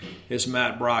seasons is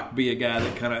Matt Brock be a guy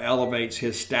that kind of elevates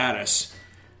his status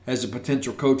as a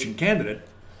potential coaching candidate.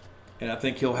 And I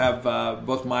think he'll have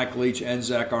both Mike Leach and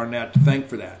Zach Arnett to thank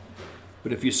for that.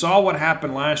 But if you saw what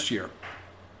happened last year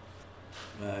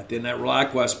in that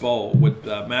ReliQuest Bowl with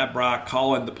Matt Brock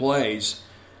calling the plays,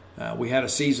 we had a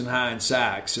season high in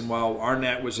sacks. And while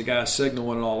Arnett was the guy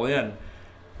signaling it all in,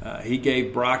 he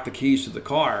gave Brock the keys to the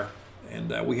car.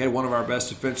 And we had one of our best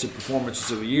defensive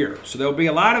performances of the year. So there'll be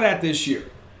a lot of that this year.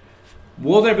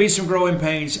 Will there be some growing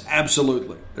pains?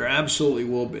 Absolutely. There absolutely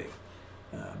will be.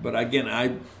 But again,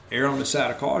 I err on the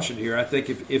side of caution here. I think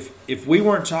if we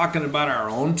weren't talking about our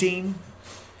own team,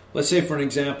 let's say for an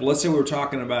example, let's say we were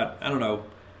talking about,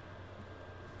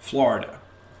 Florida.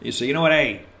 You say,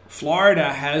 hey,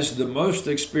 Florida has the most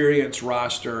experienced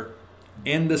roster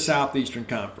in the Southeastern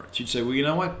Conference. You'd say, well, you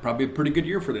know what? Probably a pretty good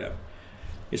year for them.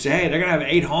 You say, hey, they're going to have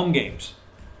 8 home games.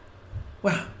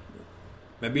 Well,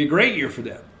 that'd be a great year for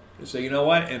them. You say, you know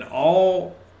what? And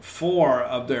all 4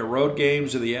 of their road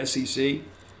games of the SEC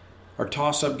are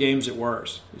toss-up games at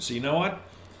worst. You say, you know what?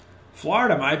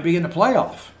 Florida might be in the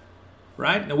playoff,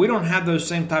 right? Now, we don't have those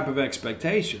same type of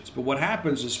expectations. But what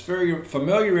happens is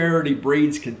familiarity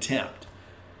breeds contempt,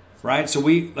 right? So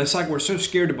it's like we're so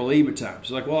scared to believe at times.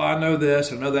 It's like, well, I know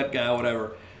this, I know that guy,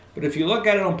 whatever. But if you look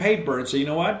at it on paper and say, you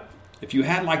know what? If you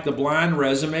had like the blind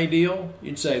resume deal,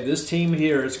 you'd say this team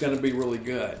here is going to be really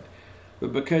good.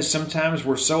 But because sometimes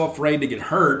we're so afraid to get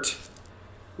hurt,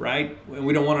 right? And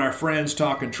we don't want our friends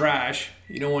talking trash.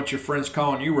 You don't want your friends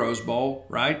calling you Rose Bowl,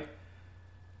 right?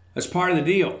 That's part of the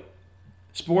deal.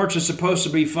 Sports is supposed to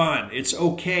be fun. It's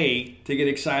okay to get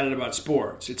excited about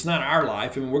sports. It's not our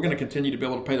life. I mean, we're going to continue to be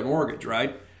able to pay the mortgage,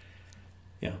 right?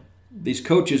 Yeah. These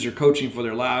coaches are coaching for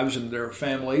their lives and their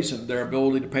families and their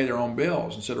ability to pay their own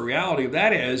bills. And so the reality of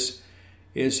that is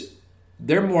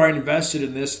they're more invested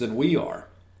in this than we are.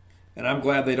 And I'm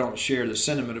glad they don't share the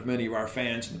sentiment of many of our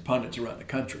fans and the pundits around the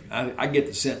country. I get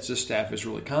the sense this staff is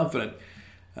really confident.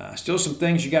 Still some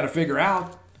things you got to figure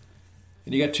out.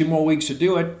 And you got 2 more weeks to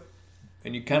do it.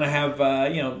 And you kind of have,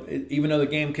 even though the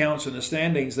game counts in the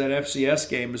standings, that FCS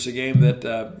game is a game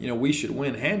that, we should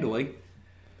win handily.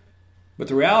 But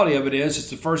the reality of it is it's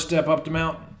the first step up the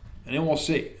mountain, and then we'll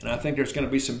see. And I think there's going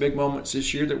to be some big moments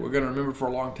this year that we're going to remember for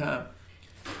a long time.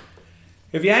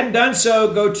 If you hadn't done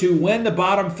so, go to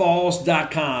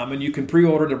whenthebottomfalls.com, and you can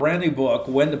pre-order the brand new book,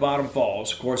 When the Bottom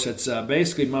Falls. Of course, it's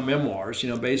basically my memoirs,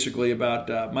 basically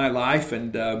about my life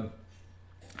and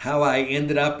how I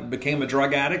ended up and became a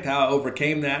drug addict, how I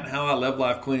overcame that, and how I live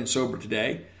life clean and sober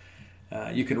today.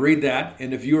 You can read that,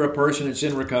 and if you're a person that's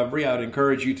in recovery, I would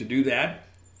encourage you to do that.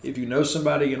 If you know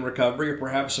somebody in recovery or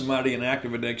perhaps somebody in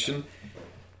active addiction,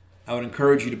 I would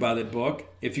encourage you to buy that book.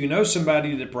 If you know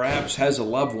somebody that perhaps has a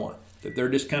loved one, that they're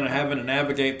just kind of having to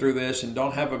navigate through this and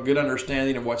don't have a good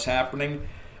understanding of what's happening,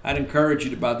 I'd encourage you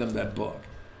to buy them that book.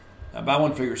 Buy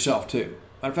one for yourself too.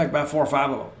 Matter of fact, buy 4 or 5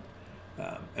 of them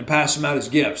and pass them out as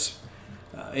gifts.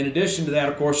 In addition to that,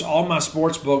 of course, all my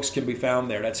sports books can be found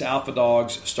there. That's Alpha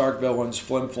Dogs, Stark Villains,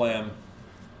 Flim Flam,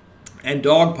 and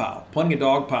Dogpile. Plenty of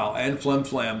Dogpile and Flim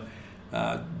Flam.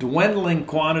 Dwindling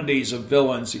quantities of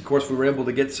villains. Of course, we were able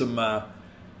to get a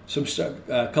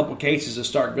couple cases of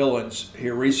Stark Villains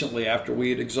here recently after we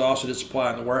had exhausted its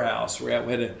supply in the warehouse. We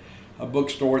had a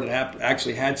bookstore that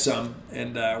actually had some,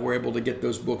 and we're able to get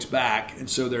those books back. And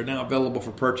so they're now available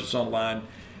for purchase online.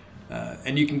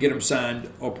 And you can get them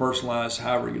signed or personalized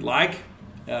however you like.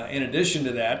 In addition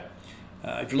to that,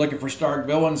 if you're looking for Stark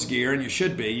Villains gear, and you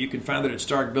should be, you can find it at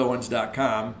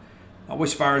starkvillains.com.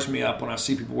 Always fires me up when I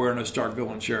see people wearing those Stark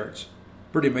Villain shirts.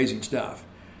 Pretty amazing stuff.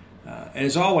 And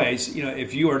as always,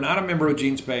 if you are not a member of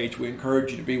Gene's Page, we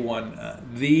encourage you to be one.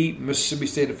 The Mississippi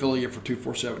State affiliate for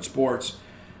 247 Sports.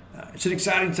 It's an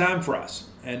exciting time for us.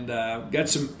 and got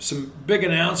some big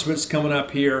announcements coming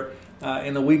up here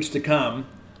in the weeks to come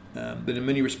that in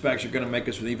many respects are going to make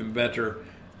us an even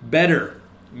better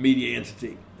media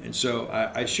entity. And so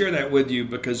I share that with you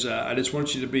because I just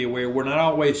want you to be aware we're not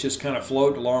always just kind of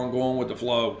floating along, going with the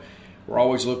flow. We're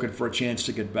always looking for a chance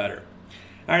to get better.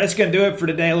 All right, that's going to do it for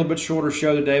today. A little bit shorter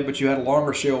show today, but you had a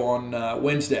longer show on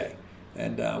Wednesday.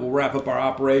 And we'll wrap up our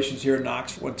operations here in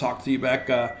Knoxville and talk to you back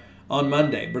on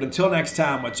Monday. But until next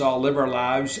time, let's all live our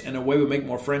lives in a way we make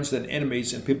more friends than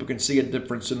enemies, and people can see a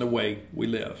difference in the way we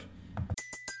live.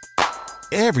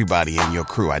 Everybody in your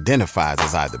crew identifies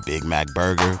as either Big Mac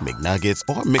Burger, McNuggets,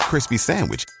 or McCrispy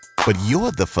Sandwich. But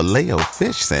you're the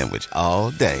Filet-O-Fish Sandwich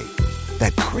all day.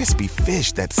 That crispy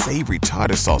fish, that savory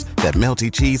tartar sauce, that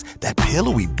melty cheese, that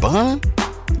pillowy bun.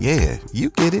 Yeah,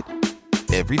 you get it.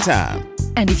 Every time.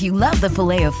 And if you love the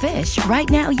Filet-O-Fish, right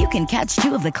now you can catch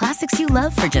two of the classics you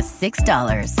love for just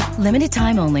 $6. Limited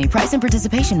time only. Price and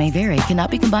participation may vary. Cannot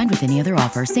be combined with any other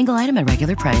offer. Single item at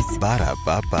regular price.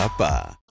 Ba-da-ba-ba-ba.